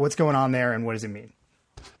 What's going on there, and what does it mean?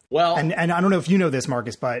 Well, and I don't know if you know this,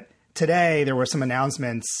 Marcus, but today there were some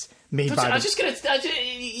announcements made by.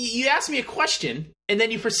 You asked me a question, and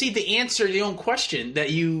then you proceed to answer your own question that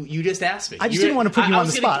you just asked me. I just didn't want to put you on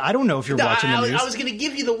the spot. I don't know if you're watching the news. I was going to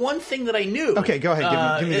give you the one thing that I knew. Okay, go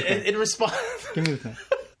ahead. Give me the thing. In response. Give me the thing.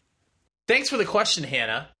 Thanks for the question,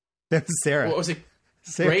 Hannah. That's Sarah. What was it?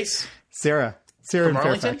 Sarah. Grace? Sarah from in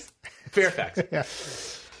Arlington? Fairfax. Yeah.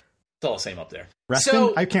 It's all the same up there. Reston?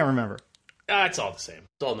 So, I can't remember. It's all the same.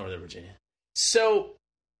 It's all Northern Virginia. So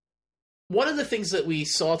one of the things that we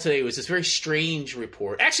saw today was this very strange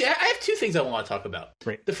report. Actually, I have two things I want to talk about.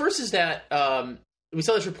 Right. The first is that we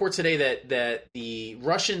saw this report today that the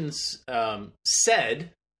Russians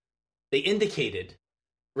indicated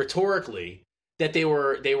rhetorically that they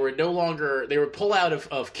were no longer, they would pull out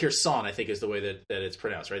of Kherson, I think is the way that it's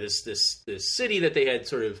pronounced, right? This city that they had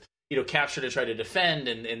sort of captured and tried to defend,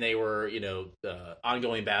 and they were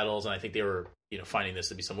ongoing battles, and I think they were finding this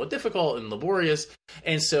to be somewhat difficult and laborious,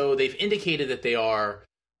 and so they've indicated that they are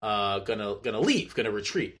gonna leave, gonna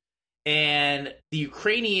retreat. And the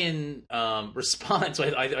Ukrainian response,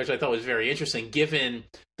 which I thought was very interesting, given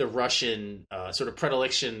the Russian sort of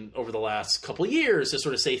predilection over the last couple of years to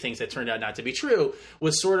sort of say things that turned out not to be true,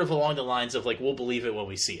 was sort of along the lines of like, we'll believe it when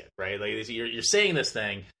we see it, right? Like you're saying this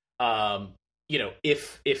thing.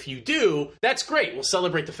 If you do, that's great. We'll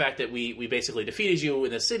celebrate the fact that we basically defeated you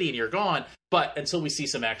in the city and you're gone. But until we see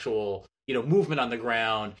some actual, movement on the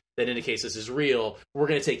ground that indicates this is real, we're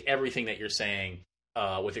going to take everything that you're saying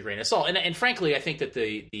with a grain of salt. And frankly, I think that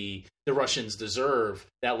the Russians deserve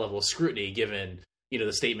that level of scrutiny, given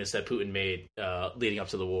the statements that Putin made leading up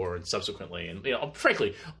to the war and subsequently, and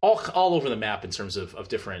frankly, all over the map in terms of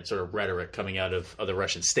different sort of rhetoric coming out of the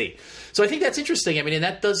Russian state. So I think that's interesting. I mean, and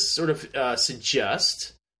that does sort of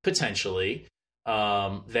suggest potentially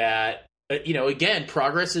that again,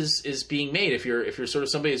 progress is being made. If you're sort of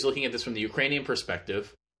somebody who's looking at this from the Ukrainian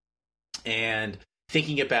perspective and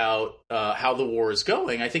thinking about how the war is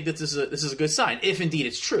going, I think that this is a good sign, if indeed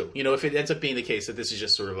it's true. If it ends up being the case that this is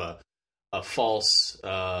just sort of a false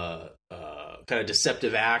kind of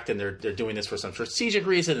deceptive act, and they're doing this for some strategic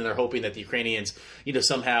reason, and they're hoping that the Ukrainians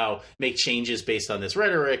somehow make changes based on this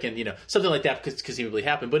rhetoric, and something like that could conceivably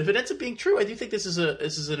happen. But if it ends up being true, I do think this is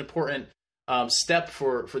an important step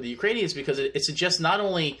for the Ukrainians, because it suggests not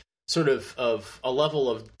only sort of a level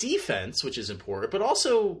of defense, which is important, but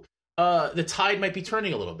also the tide might be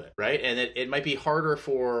turning a little bit, right? And it might be harder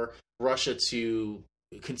for Russia to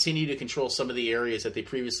continue to control some of the areas that they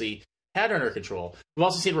previously had under control. We've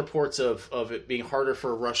also seen reports of it being harder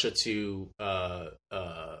for Russia to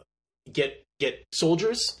get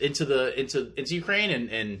soldiers into Ukraine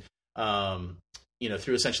and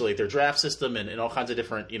through essentially like their draft system and all kinds of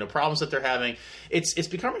different problems that they're having. It's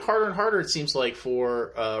becoming harder and harder, it seems like,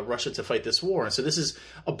 for Russia to fight this war. And so this is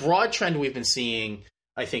a broad trend we've been seeing,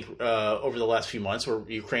 I think, over the last few months, where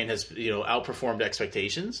Ukraine has outperformed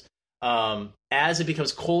expectations. As it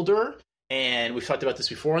becomes colder, and we've talked about this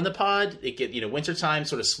before on the pod, wintertime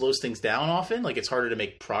sort of slows things down often. Like, it's harder to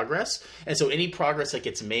make progress. And so any progress that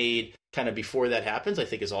gets made kind of before that happens, I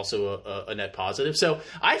think, is also a net positive. So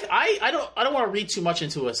I don't want to read too much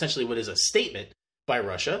into essentially what is a statement by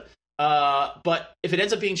Russia. But if it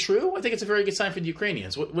ends up being true, I think it's a very good sign for the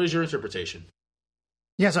Ukrainians. What is your interpretation?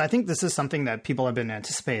 Yeah, so I think this is something that people have been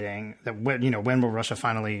anticipating, that when will Russia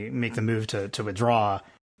finally make the move to withdraw?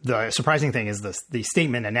 The surprising thing is the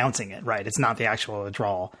statement announcing it, right? It's not the actual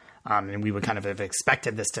withdrawal. And we would kind of have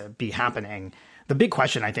expected this to be happening. The big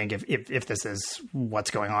question, I think, if this is what's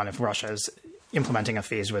going on, if Russia is implementing a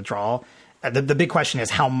phased withdrawal, the big question is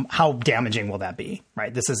how damaging will that be,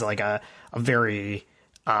 right? This is like a very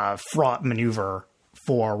fraught maneuver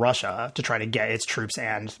for Russia to try to get its troops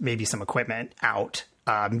and maybe some equipment out,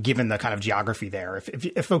 given the kind of geography there.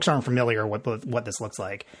 If folks aren't familiar with what this looks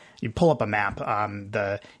like, you pull up a map.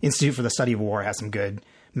 The Institute for the Study of War has some good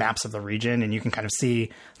maps of the region, and you can kind of see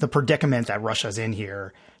the predicament that Russia's in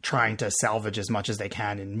here, trying to salvage as much as they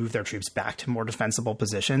can and move their troops back to more defensible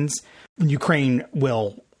positions. Ukraine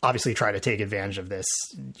will obviously try to take advantage of this,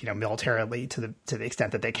 militarily to the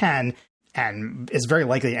extent that they can, and is very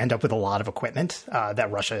likely to end up with a lot of equipment that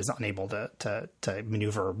Russia is unable to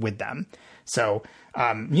maneuver with them. So,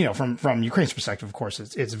 from Ukraine's perspective, of course,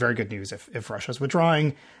 it's very good news if Russia's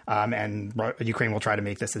withdrawing, and Ukraine will try to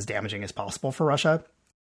make this as damaging as possible for Russia.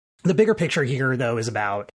 The bigger picture here, though, is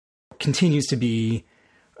about continues to be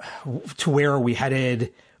to where are we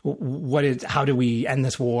headed? How do we end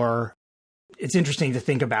this war? It's interesting to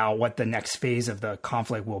think about what the next phase of the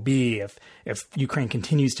conflict will be if Ukraine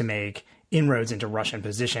continues to make inroads into Russian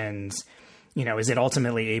positions. Is it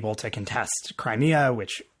ultimately able to contest Crimea,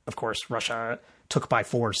 which, of course, Russia took by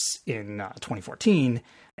force in 2014?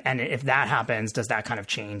 And if that happens, does that kind of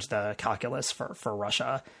change the calculus for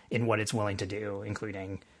Russia in what it's willing to do,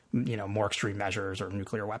 including more extreme measures or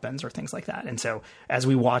nuclear weapons or things like that? And so as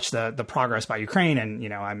we watch the progress by Ukraine,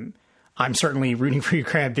 and, I'm certainly rooting for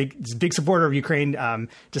Ukraine. Big supporter of Ukraine.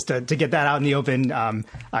 Just to get that out in the open, I'm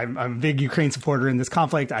a big Ukraine supporter in this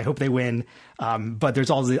conflict. I hope they win. But there's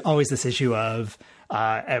always this issue of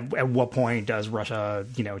at what point does Russia,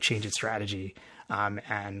 change its strategy?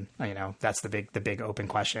 And that's the big open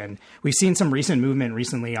question. We've seen some recent movement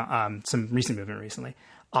recently on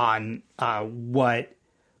what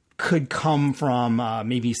could come from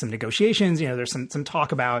maybe some negotiations. There's some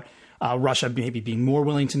talk about Russia maybe being more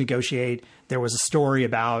willing to negotiate. There was a story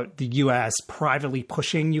about the U.S. privately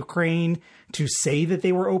pushing Ukraine to say that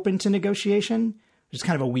they were open to negotiation, which is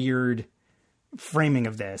kind of a weird framing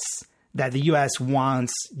of this, that the U.S.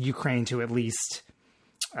 wants Ukraine to at least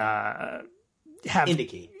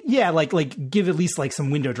indicate. Yeah, like give at least like some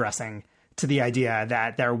window dressing to the idea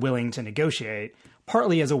that they're willing to negotiate,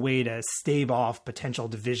 partly as a way to stave off potential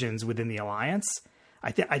divisions within the alliance. I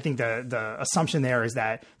think the assumption there is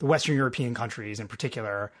that the Western European countries in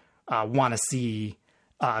particular want to see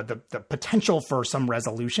the potential for some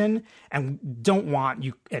resolution, and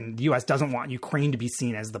and the U.S. doesn't want Ukraine to be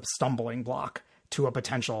seen as the stumbling block to a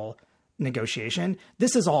potential negotiation.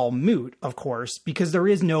 This is all moot, of course, because there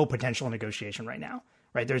is no potential negotiation right now.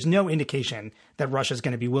 Right? There's no indication that Russia is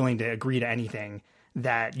going to be willing to agree to anything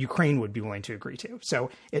that Ukraine would be willing to agree to. So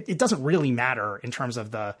it doesn't really matter in terms of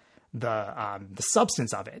the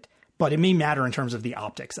substance of it, but it may matter in terms of the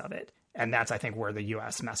optics of it. And that's, I think, where the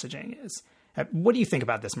U.S. messaging is. What do you think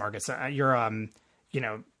about this, Marcus? You're, an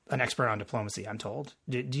expert on diplomacy, I'm told.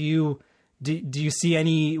 Do you see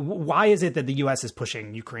any? Why is it that the U.S. is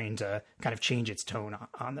pushing Ukraine to kind of change its tone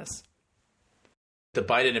on this? The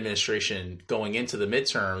Biden administration going into the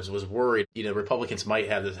midterms was worried, Republicans might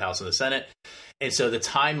have the House and the Senate. And so the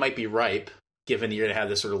time might be ripe, given you're going to have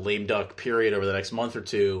this sort of lame duck period over the next month or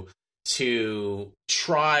two, to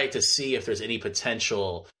try to see if there's any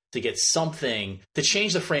potential to get something to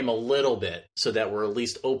change the frame a little bit so that we're at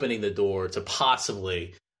least opening the door to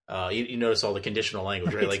possibly, you notice all the conditional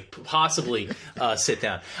language, right? Like possibly sit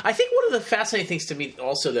down. I think one of the fascinating things to me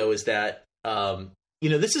also, though, is that,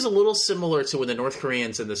 this is a little similar to when the North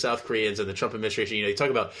Koreans and the South Koreans and the Trump administration, you talk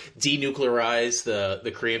about denuclearize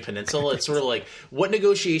the Korean Peninsula. It's sort of like what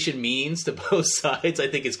negotiation means to both sides, I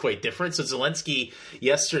think, is quite different. So Zelensky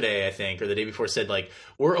yesterday, I think, or the day before said,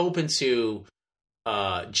 we're open to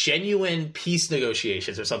genuine peace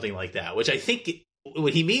negotiations or something like that, which I think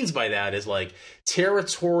what he means by that is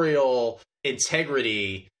territorial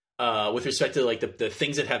integrity with respect to the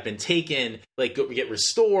things that have been taken, get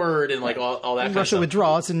restored and all that. And Russia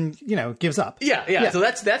withdraws and gives up. Yeah. So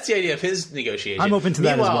that's the idea of his negotiation. I'm open to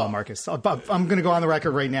that as well, Marcus. I'm going to go on the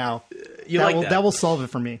record right now. That will solve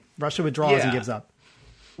it for me. Russia withdraws and gives up.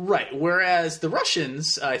 Right. Whereas the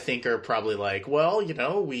Russians, I think, are probably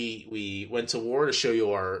we went to war to show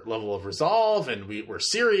you our level of resolve, and we're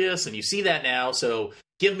serious, and you see that now. So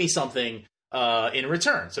give me something in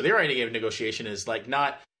return. So their idea of negotiation is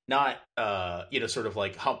not sort of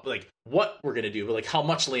how what we're going to do, but how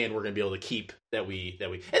much land we're going to be able to keep that we.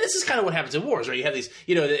 And this is kind of what happens in wars, right? You have these,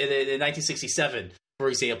 in 1967, for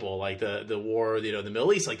example, the war, the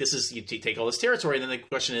Middle East, this is, you take all this territory, and then the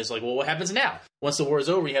question is what happens now? Once the war is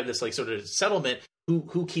over, you have this sort of settlement,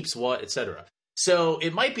 who keeps what, etc. So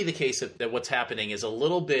it might be the case that what's happening is a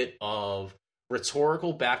little bit of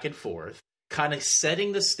rhetorical back and forth, kind of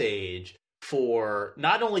setting the stage for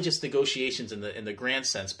not only just negotiations in the grand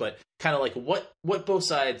sense, but kind of what both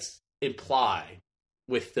sides imply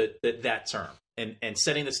with that term, and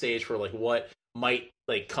setting the stage for what might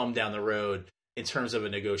come down the road in terms of a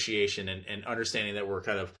negotiation, and understanding that we're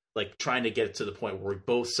kind of trying to get to the point where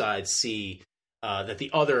both sides see that the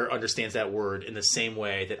other understands that word in the same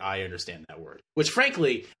way that I understand that word, which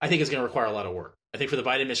frankly I think is going to require a lot of work. I think for the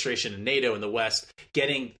Biden administration and NATO and the West,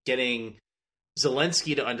 getting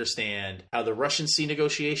Zelensky to understand how the Russians see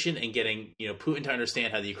negotiation and getting Putin to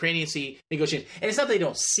understand how the Ukrainians see negotiation. And it's not they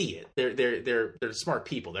don't see it; they're smart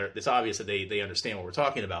people. It's obvious that they understand what we're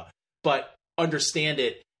talking about, but understand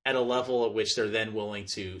it at a level at which they're then willing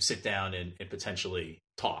to sit down and potentially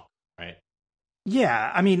talk. Right?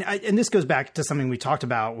 Yeah, I mean, and this goes back to something we talked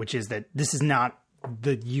about, which is that this is not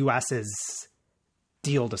the U.S.'s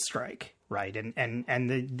deal to strike. Right. And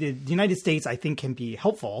the United States, I think, can be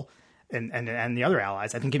helpful, and the other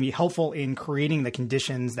allies, I think, can be helpful in creating the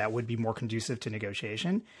conditions that would be more conducive to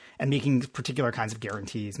negotiation and making particular kinds of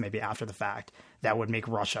guarantees, maybe after the fact, that would make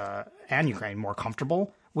Russia and Ukraine more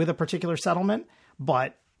comfortable with a particular settlement.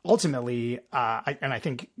 But ultimately, I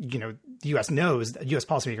think, the U.S. knows, U.S.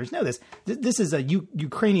 policymakers know this, this is a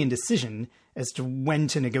Ukrainian decision as to when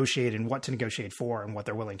to negotiate and what to negotiate for and what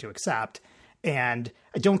they're willing to accept. And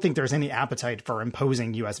I don't think there's any appetite for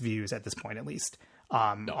imposing U.S. views at this point, at least,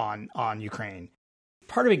 on Ukraine.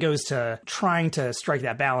 Part of it goes to trying to strike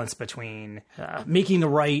that balance between making the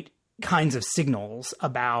right kinds of signals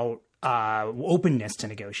about openness to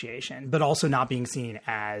negotiation, but also not being seen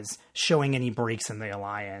as showing any breaks in the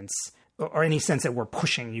alliance or any sense that we're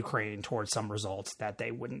pushing Ukraine towards some results that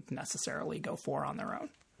they wouldn't necessarily go for on their own.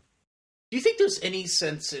 Do you think there's any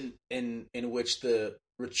sense in which the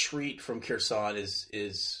retreat from Kherson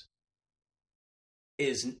is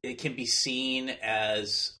it can be seen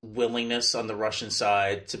as willingness on the Russian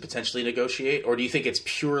side to potentially negotiate, or do you think it's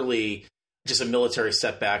purely just a military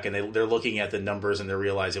setback and they're looking at the numbers and they're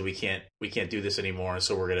realizing we can't do this anymore, and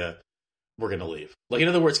so we're gonna leave? Like, in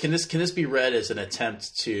other words, can this be read as an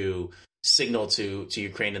attempt to signal to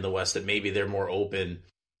Ukraine and the West that maybe they're more open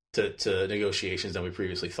to negotiations than we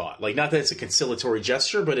previously thought? Like, not that it's a conciliatory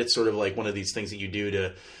gesture, but it's sort of like one of these things that you do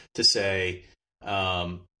to say,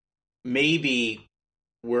 maybe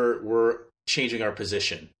we're changing our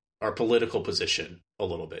position, our political position a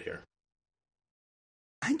little bit here.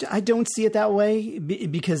 I don't see it that way,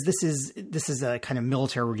 because this is a kind of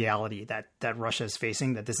military reality that Russia is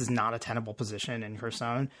facing, that this is not a tenable position in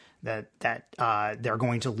Kherson, that they're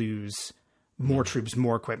going to lose more troops,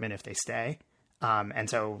 more equipment if they stay. And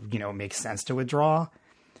so, it makes sense to withdraw.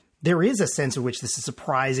 There is a sense in which this is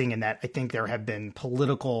surprising, in that I think there have been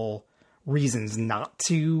political reasons not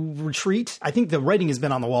to retreat. I think the writing has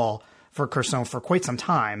been on the wall for Kherson for quite some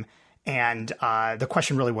time. And the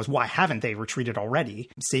question really was, why haven't they retreated already,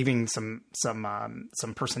 saving some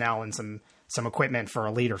personnel and some equipment for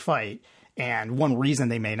a later fight? And one reason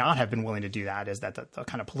they may not have been willing to do that is that the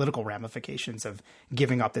kind of political ramifications of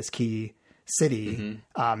giving up this key city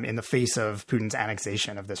in the face of Putin's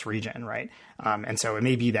annexation of this region, right? And so it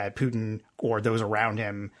may be that Putin or those around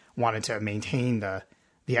him wanted to maintain the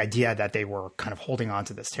idea that they were kind of holding on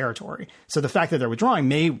to this territory. So the fact that they're withdrawing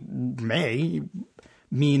may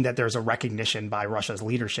mean that there's a recognition by Russia's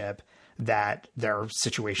leadership that their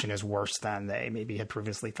situation is worse than they maybe had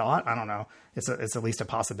previously thought. I don't know. It's at least a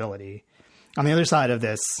possibility. On the other side of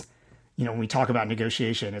this, when we talk about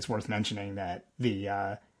negotiation, it's worth mentioning that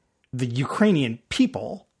the Ukrainian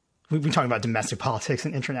people, we've been talking about domestic politics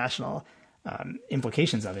and international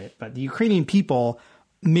implications of it, but the Ukrainian people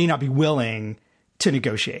may not be willing to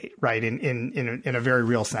negotiate, right? In a very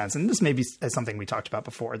real sense. And this may be something we talked about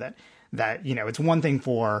before, that it's one thing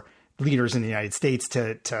for leaders in the United States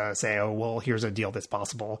to say, oh, well, here's a deal that's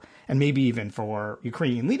possible. And maybe even for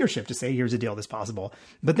Ukrainian leadership to say, here's a deal that's possible.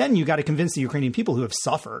 But then you got to convince the Ukrainian people who have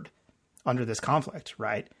suffered under this conflict,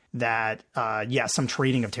 right? That, some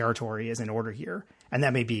trading of territory is in order here. And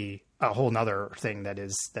that may be a whole nother thing that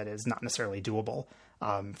is not necessarily doable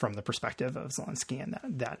from the perspective of Zelensky and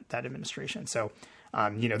that administration. So,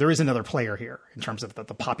 there is another player here in terms of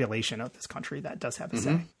the population of this country that does have a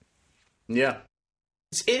say. Yeah.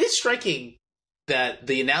 It is striking that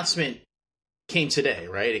the announcement came today,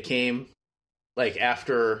 right? It came like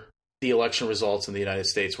after the election results in the United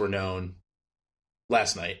States were known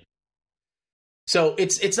last night. So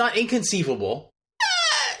it's not inconceivable.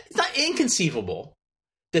 It's not inconceivable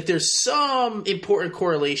that there's some important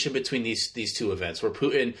correlation between these two events, where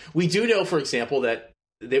Putin, we do know, for example, that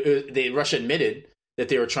Russia admitted that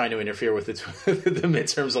they were trying to interfere with the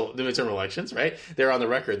midterm elections, right? They're on the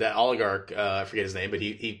record. That oligarch, I forget his name, but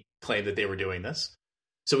he claimed that they were doing this.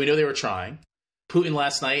 So we know they were trying. Putin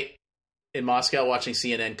last night in Moscow watching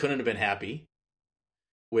CNN couldn't have been happy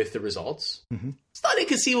with the results. Mm-hmm. It's not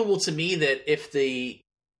inconceivable to me that if the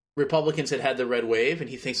Republicans had the red wave, and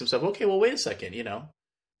he thinks to himself, okay, well, wait a second,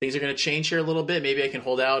 things are going to change here a little bit. Maybe I can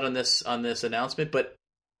hold out on this announcement. But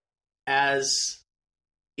as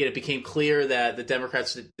it became clear that the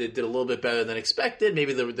Democrats did a little bit better than expected,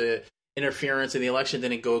 maybe the interference in the election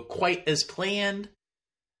didn't go quite as planned.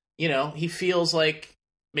 He feels like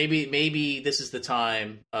maybe this is the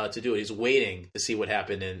time to do it. He's waiting to see what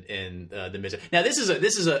happened in the midterm. Now, this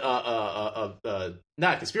is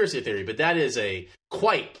not a conspiracy theory, but that is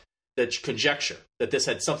quite the conjecture that this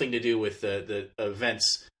had something to do with the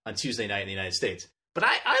events on Tuesday night in the United States. But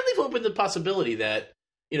I leave open the possibility that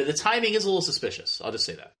the timing is a little suspicious. I'll just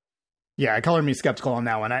say that. Yeah, I color me skeptical on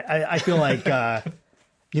that one. I feel like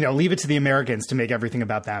leave it to the Americans to make everything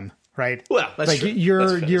about them. Right. Well, that's like true.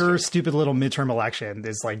 your stupid little midterm election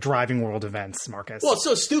is like driving world events, Marcus. Well, it's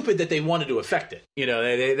so stupid that they wanted to affect it. They're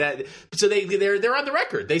on the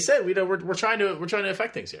record. They said, we're trying to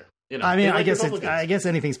affect things here. I mean, I guess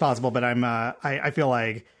anything's possible, but I feel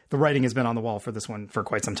like the writing has been on the wall for this one for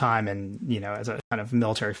quite some time, and as a kind of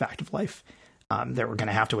military fact of life, that we're going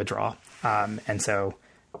to have to withdraw, and so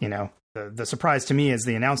the surprise to me is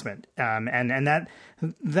the announcement, and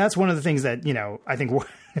that's one of the things that I think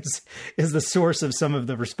is the source of some of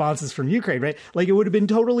the responses from Ukraine, right? Like it would have been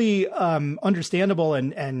totally understandable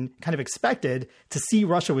and kind of expected to see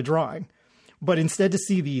Russia withdrawing, but instead to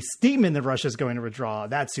see the statement that Russia is going to withdraw,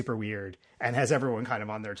 that's super weird and has everyone kind of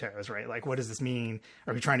on their toes, right? Like, what does this mean?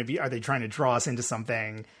 Are they trying to draw us into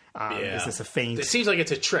something? Is this a feint? It seems like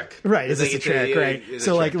it's a trick. Right. Is this a trick? Right.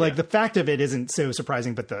 So like the fact of it isn't so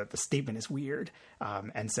surprising, but the statement is weird.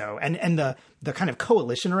 And the kind of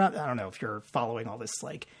coalition around, I don't know if you're following all this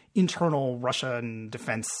like internal Russian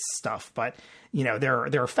defense stuff, but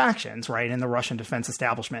there are factions, right, in the Russian defense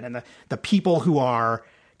establishment, and the people who are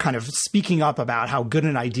kind of speaking up about how good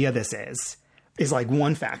an idea this is like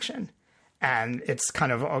one faction. And it's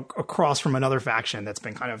kind of across from another faction that's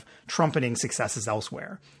been kind of trumpeting successes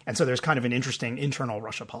elsewhere. And so there's kind of an interesting internal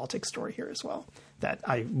Russia politics story here as well that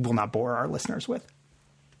I will not bore our listeners with.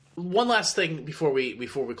 One last thing before we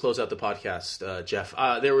close out the podcast, Jeff.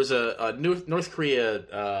 There was a North Korea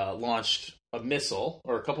launched a missile,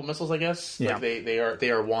 or a couple missiles, I guess. Yeah. Like they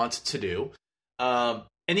are wont to do. And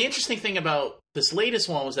the interesting thing about this latest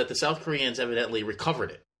one was that the South Koreans evidently recovered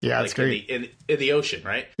it. Yeah, that's great. In the ocean,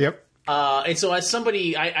 right? Yep. And so as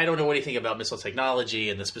somebody, I don't know anything about missile technology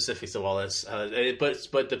and the specifics of all this,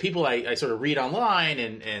 but the people I sort of read online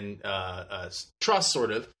and trust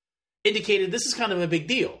sort of indicated this is kind of a big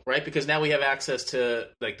deal, right? Because now we have access to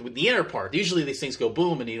like the inner part. Usually these things go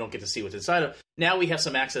boom and you don't get to see what's inside of. Now we have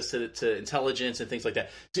some access to intelligence and things like that.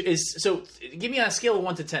 So give me on a scale of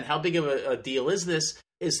 1 to 10, how big of a deal is this?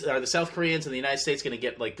 Are the South Koreans and the United States going to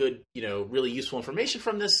get like good, really useful information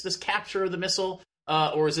from this capture of the missile?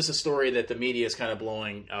 Or is this a story that the media is kind of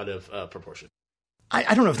blowing out of proportion?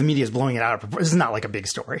 I don't know if the media is blowing it out of proportion. This is not like a big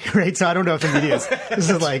story, right? So I don't know if the media is. This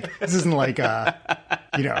isn't like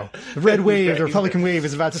the red wave, the Republican wave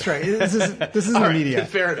is about to strike. This isn't the media.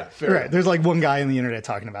 Fair enough. Right. There's like one guy on the internet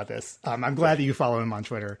talking about this. I'm glad that you follow him on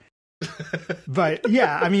Twitter. But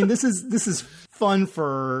yeah, I mean, this is fun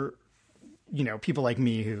for people like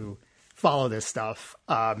me who follow this stuff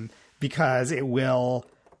because it will.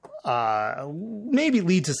 Maybe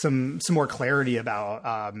lead to some more clarity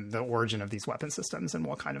about the origin of these weapon systems and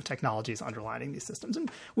what kind of technology is underlying these systems.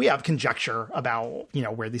 And we have conjecture about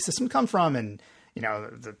where these systems come from, and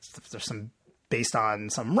there's some based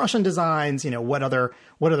on some Russian designs. What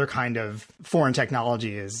other kind of foreign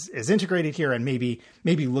technology is integrated here, and maybe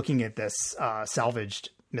looking at this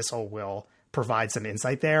salvaged missile will provide some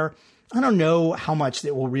insight there. I don't know how much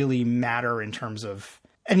it will really matter in terms of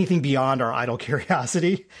anything beyond our idle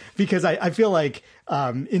curiosity, because I feel like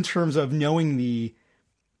in terms of knowing the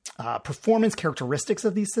performance characteristics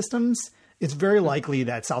of these systems, it's very likely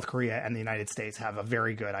that South Korea and the United States have a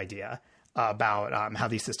very good idea about how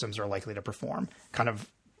these systems are likely to perform, kind of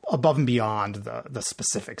above and beyond the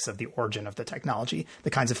specifics of the origin of the technology,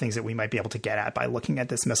 the kinds of things that we might be able to get at by looking at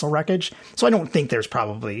this missile wreckage. So I don't think there's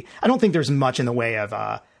much in the way of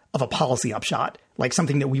a policy upshot, like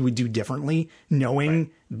something that we would do differently,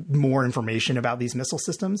 knowing more information about these missile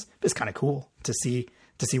systems is kind of cool to see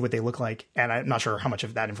what they look like. And I'm not sure how much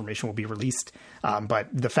of that information will be released. But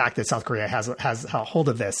the fact that South Korea has a hold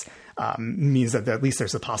of this means that at least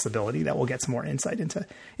there's a possibility that we'll get some more insight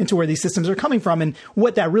into where these systems are coming from. And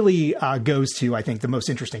what that really goes to, I think the most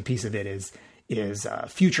interesting piece of it is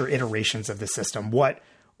future iterations of the system. What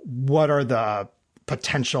are the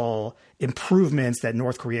potential improvements that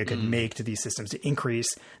North Korea could make to these systems to increase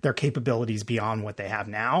their capabilities beyond what they have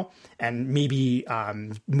now? And maybe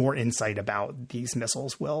more insight about these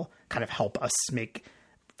missiles will kind of help us make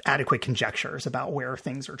adequate conjectures about where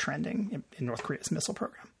things are trending in North Korea's missile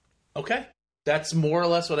program. Okay. That's more or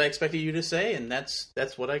less what I expected you to say, and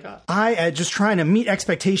that's what I got. I just trying to meet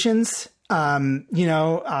expectations.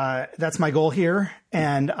 That's my goal here,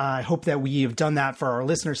 and I hope that we have done that for our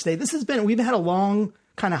listeners today. We've had a long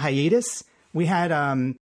kind of hiatus. We had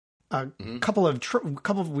couple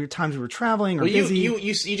of weird times we were traveling or busy.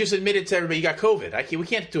 You just admitted to everybody you got COVID. We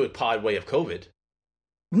can't do it pod way of COVID.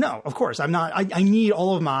 No, of course I'm not. I need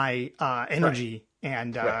all of my energy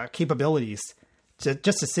and capabilities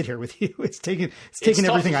just to sit here with you. It's taking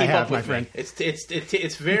everything I have, my friend.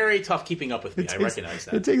 It's very tough keeping up with me. I recognize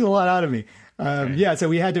that. It takes a lot out of me. Yeah, so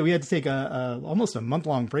we had to take almost a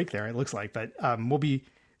month-long break there, it looks like, but I'm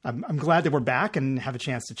glad that we're back and have a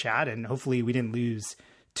chance to chat, and hopefully we didn't lose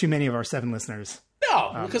too many of our 7 listeners.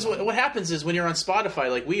 No, because what happens is when you're on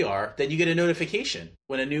Spotify like we are, then you get a notification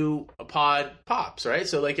when a new pod pops, right?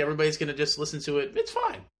 So like everybody's going to just listen to it. It's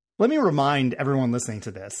fine. Let me remind everyone listening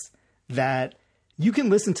to this that you can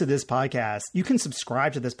listen to this podcast. You can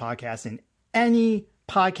subscribe to this podcast in any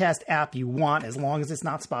podcast app you want, as long as it's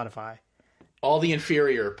not Spotify. All the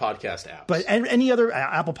inferior podcast apps. But any other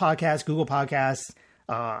Apple Podcasts, Google Podcasts,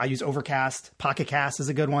 I use Overcast. Pocket Cast is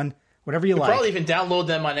a good one. Whatever you like. Probably even download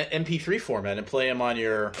them on an MP3 format and play them on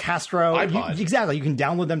your Castro. iPod. Exactly. You can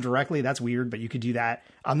download them directly. That's weird, but you could do that.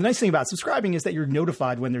 The nice thing about subscribing is that you're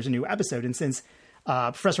notified when there's a new episode. And since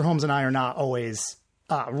Professor Holmes and I are not always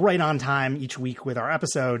right on time each week with our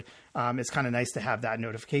episode, it's kind of nice to have that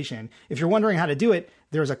notification. If you're wondering how to do it,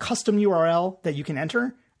 there's a custom URL that you can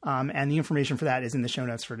enter, and the information for that is in the show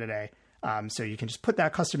notes for today. So you can just put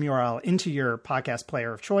that custom URL into your podcast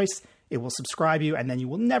player of choice. It will subscribe you, and then you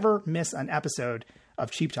will never miss an episode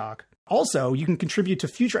of Cheap Talk. Also, you can contribute to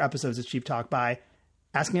future episodes of Cheap Talk by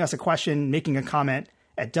asking us a question, making a comment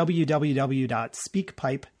at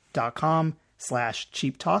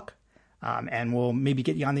www.speakpipe.com/cheaptalk. And we'll maybe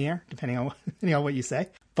get you on the air, depending on what you say.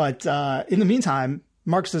 But in the meantime,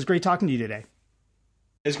 Marcus, it was great talking to you today.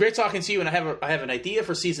 It's great talking to you, and I have an idea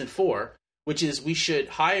for season 4, which is we should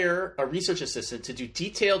hire a research assistant to do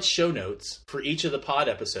detailed show notes for each of the pod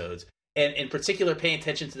episodes, and in particular pay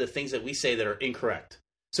attention to the things that we say that are incorrect.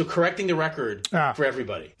 So correcting the record for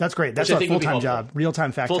everybody. That's great. That's a full-time job.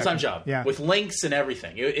 Real-time fact Full-time job. Yeah. With links and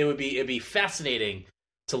everything. It'd be fascinating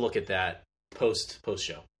to look at that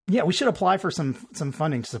post-show. Yeah, we should apply for some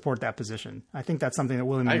funding to support that position. I think that's something that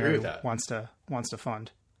William wants to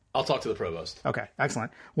fund. I'll talk to the provost. Okay,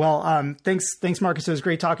 excellent. Well, thanks, Marcus. It was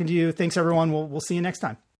great talking to you. Thanks, everyone. We'll see you next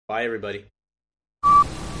time. Bye, everybody.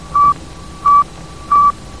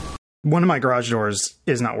 One of my garage doors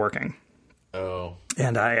is not working. Oh.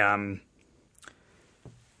 And I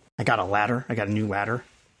got a ladder. I got a new ladder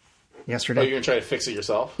yesterday. Oh, you're gonna try to fix it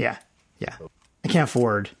yourself? Yeah. I can't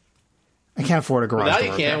afford a garage door. Now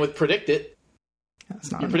you can with Predict It.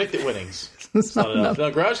 That's not your Predict It winnings. It's not enough. No,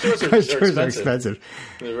 garage doors are expensive.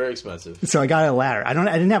 They're very expensive. So I got a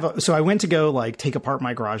ladder. So I went to go take apart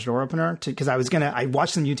my garage door opener because I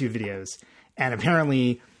watched some YouTube videos, and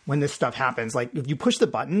apparently when this stuff happens, if you push the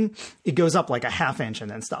button, it goes up like a half inch and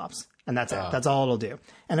then stops. And that's it. That's all it'll do.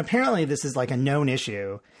 And apparently this is a known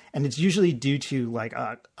issue, and it's usually due to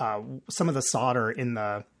some of the solder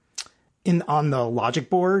on the logic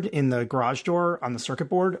board in the garage door on the circuit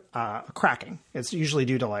board cracking. It's usually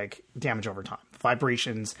due to damage over time.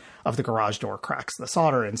 Vibrations of the garage door cracks the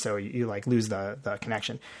solder, and so you lose the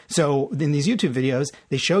connection. So in these YouTube videos,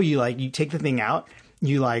 they show you you take the thing out.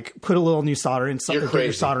 You put a little new solder in,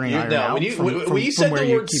 your soldering iron out. When you said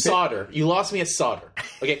the word solder, you lost me at solder.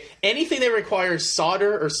 Okay, anything that requires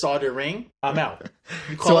solder or soldering, I'm out.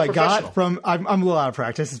 So I got I'm a little out of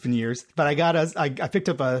practice. It's been years, but I picked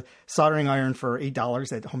up a soldering iron for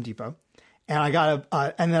 $8 at Home Depot, and I got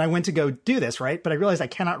and then I went to go do this, right? But I realized I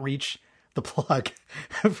cannot reach the plug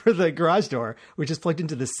for the garage door, which is plugged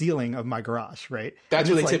into the ceiling of my garage, right? That's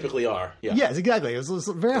where they typically are. Yeah. Yes, exactly. It was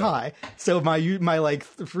very high. So my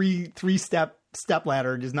three step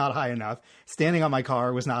ladder is not high enough. Standing on my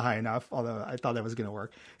car was not high enough, although I thought that was going to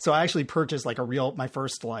work. So I actually purchased my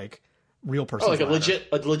first real person. Oh,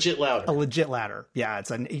 a legit ladder. A legit ladder. Yeah,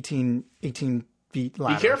 it's an 18 feet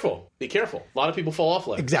ladder. Be careful. A lot of people fall off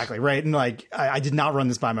ladders. Exactly, right? And I did not run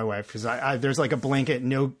this by my wife because there's a blanket,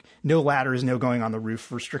 no ladders, no going on the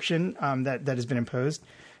roof restriction that has been imposed.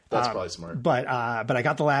 That's probably smart. But I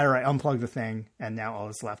got the ladder, I unplugged the thing, and now all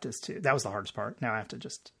that's left is that was the hardest part. Now I have to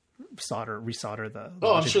just resolder the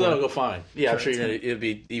I'm sure that'll go fine. Yeah, I'm sure it'll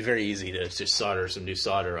be very easy to just solder some new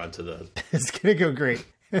solder onto the... It's going to go great.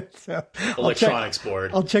 So electronics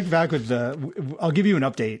board. I'll check back with I'll give you an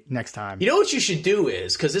update next time. You know what you should do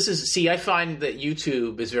is, because I find that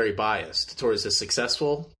YouTube is very biased towards the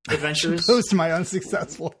successful adventures. Opposed to my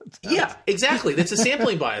unsuccessful attempts. Yeah, exactly. That's a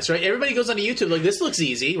sampling bias, right? Everybody goes onto YouTube like, this looks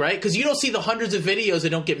easy, right? Because you don't see the hundreds of videos that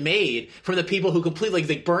don't get made from the people who completely, like,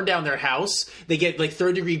 they burn down their house. They get, like,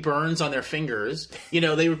 third-degree burns on their fingers. You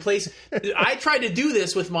know, they replace... I tried to do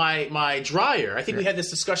this with my dryer. I think we had this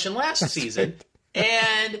discussion last season.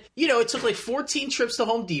 And, you know, it took like 14 trips to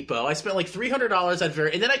Home Depot. I spent like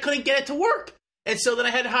 $300 and then I couldn't get it to work. And so then I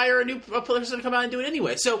had to hire a person to come out and do it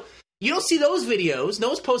anyway. So you don't see those videos. No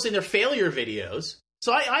one's posting their failure videos.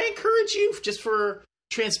 So I encourage you, just for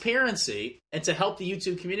transparency and to help the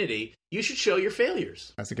YouTube community, you should show your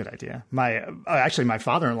failures. That's a good idea. My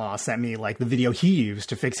father-in-law sent me like the video he used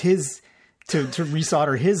to fix to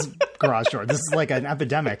resolder his garage door. This is like an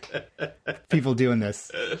epidemic. People doing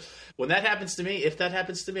this. When that happens to me, if that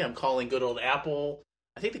happens to me, I'm calling good old Apple.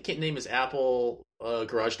 I think the kit name is Apple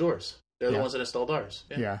Garage Doors. They're the ones that installed ours.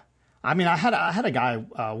 Yeah. I mean, I had a guy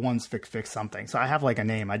once fix something, so I have like a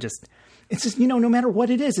name. It's just, you know, no matter what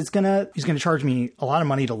it is, he's gonna charge me a lot of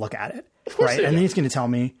money to look at it, right? And then he's gonna tell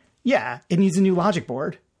me, yeah, it needs a new logic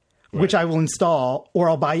board. Right. Which I will install, or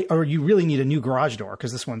I'll buy, or you really need a new garage door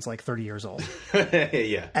because this one's like 30 years old.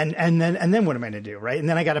 Yeah. And then what am I going to do, right? And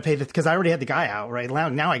then I got to pay because I already had the guy out, right?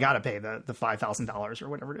 Now I got to pay the $5,000 or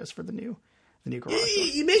whatever it is for the new garage door.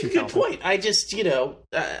 You make a good point. I just, you know,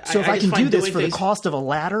 so if I can do this for the cost of a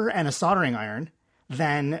ladder and a soldering iron,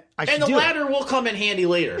 then I should do it. And the ladder will come in handy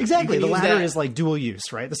later. Exactly. The ladder is like dual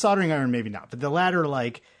use, right? The soldering iron maybe not, but the ladder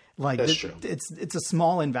That's true. It's a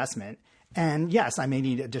small investment. And yes, I may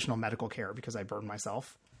need additional medical care because I burned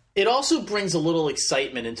myself. It also brings a little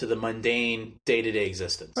excitement into the mundane day-to-day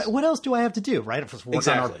existence. But what else do I have to do, right? If it's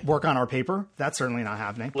work on our paper, that's certainly not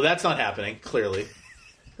happening. Well, that's not happening, clearly.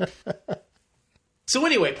 So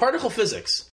anyway, particle physics.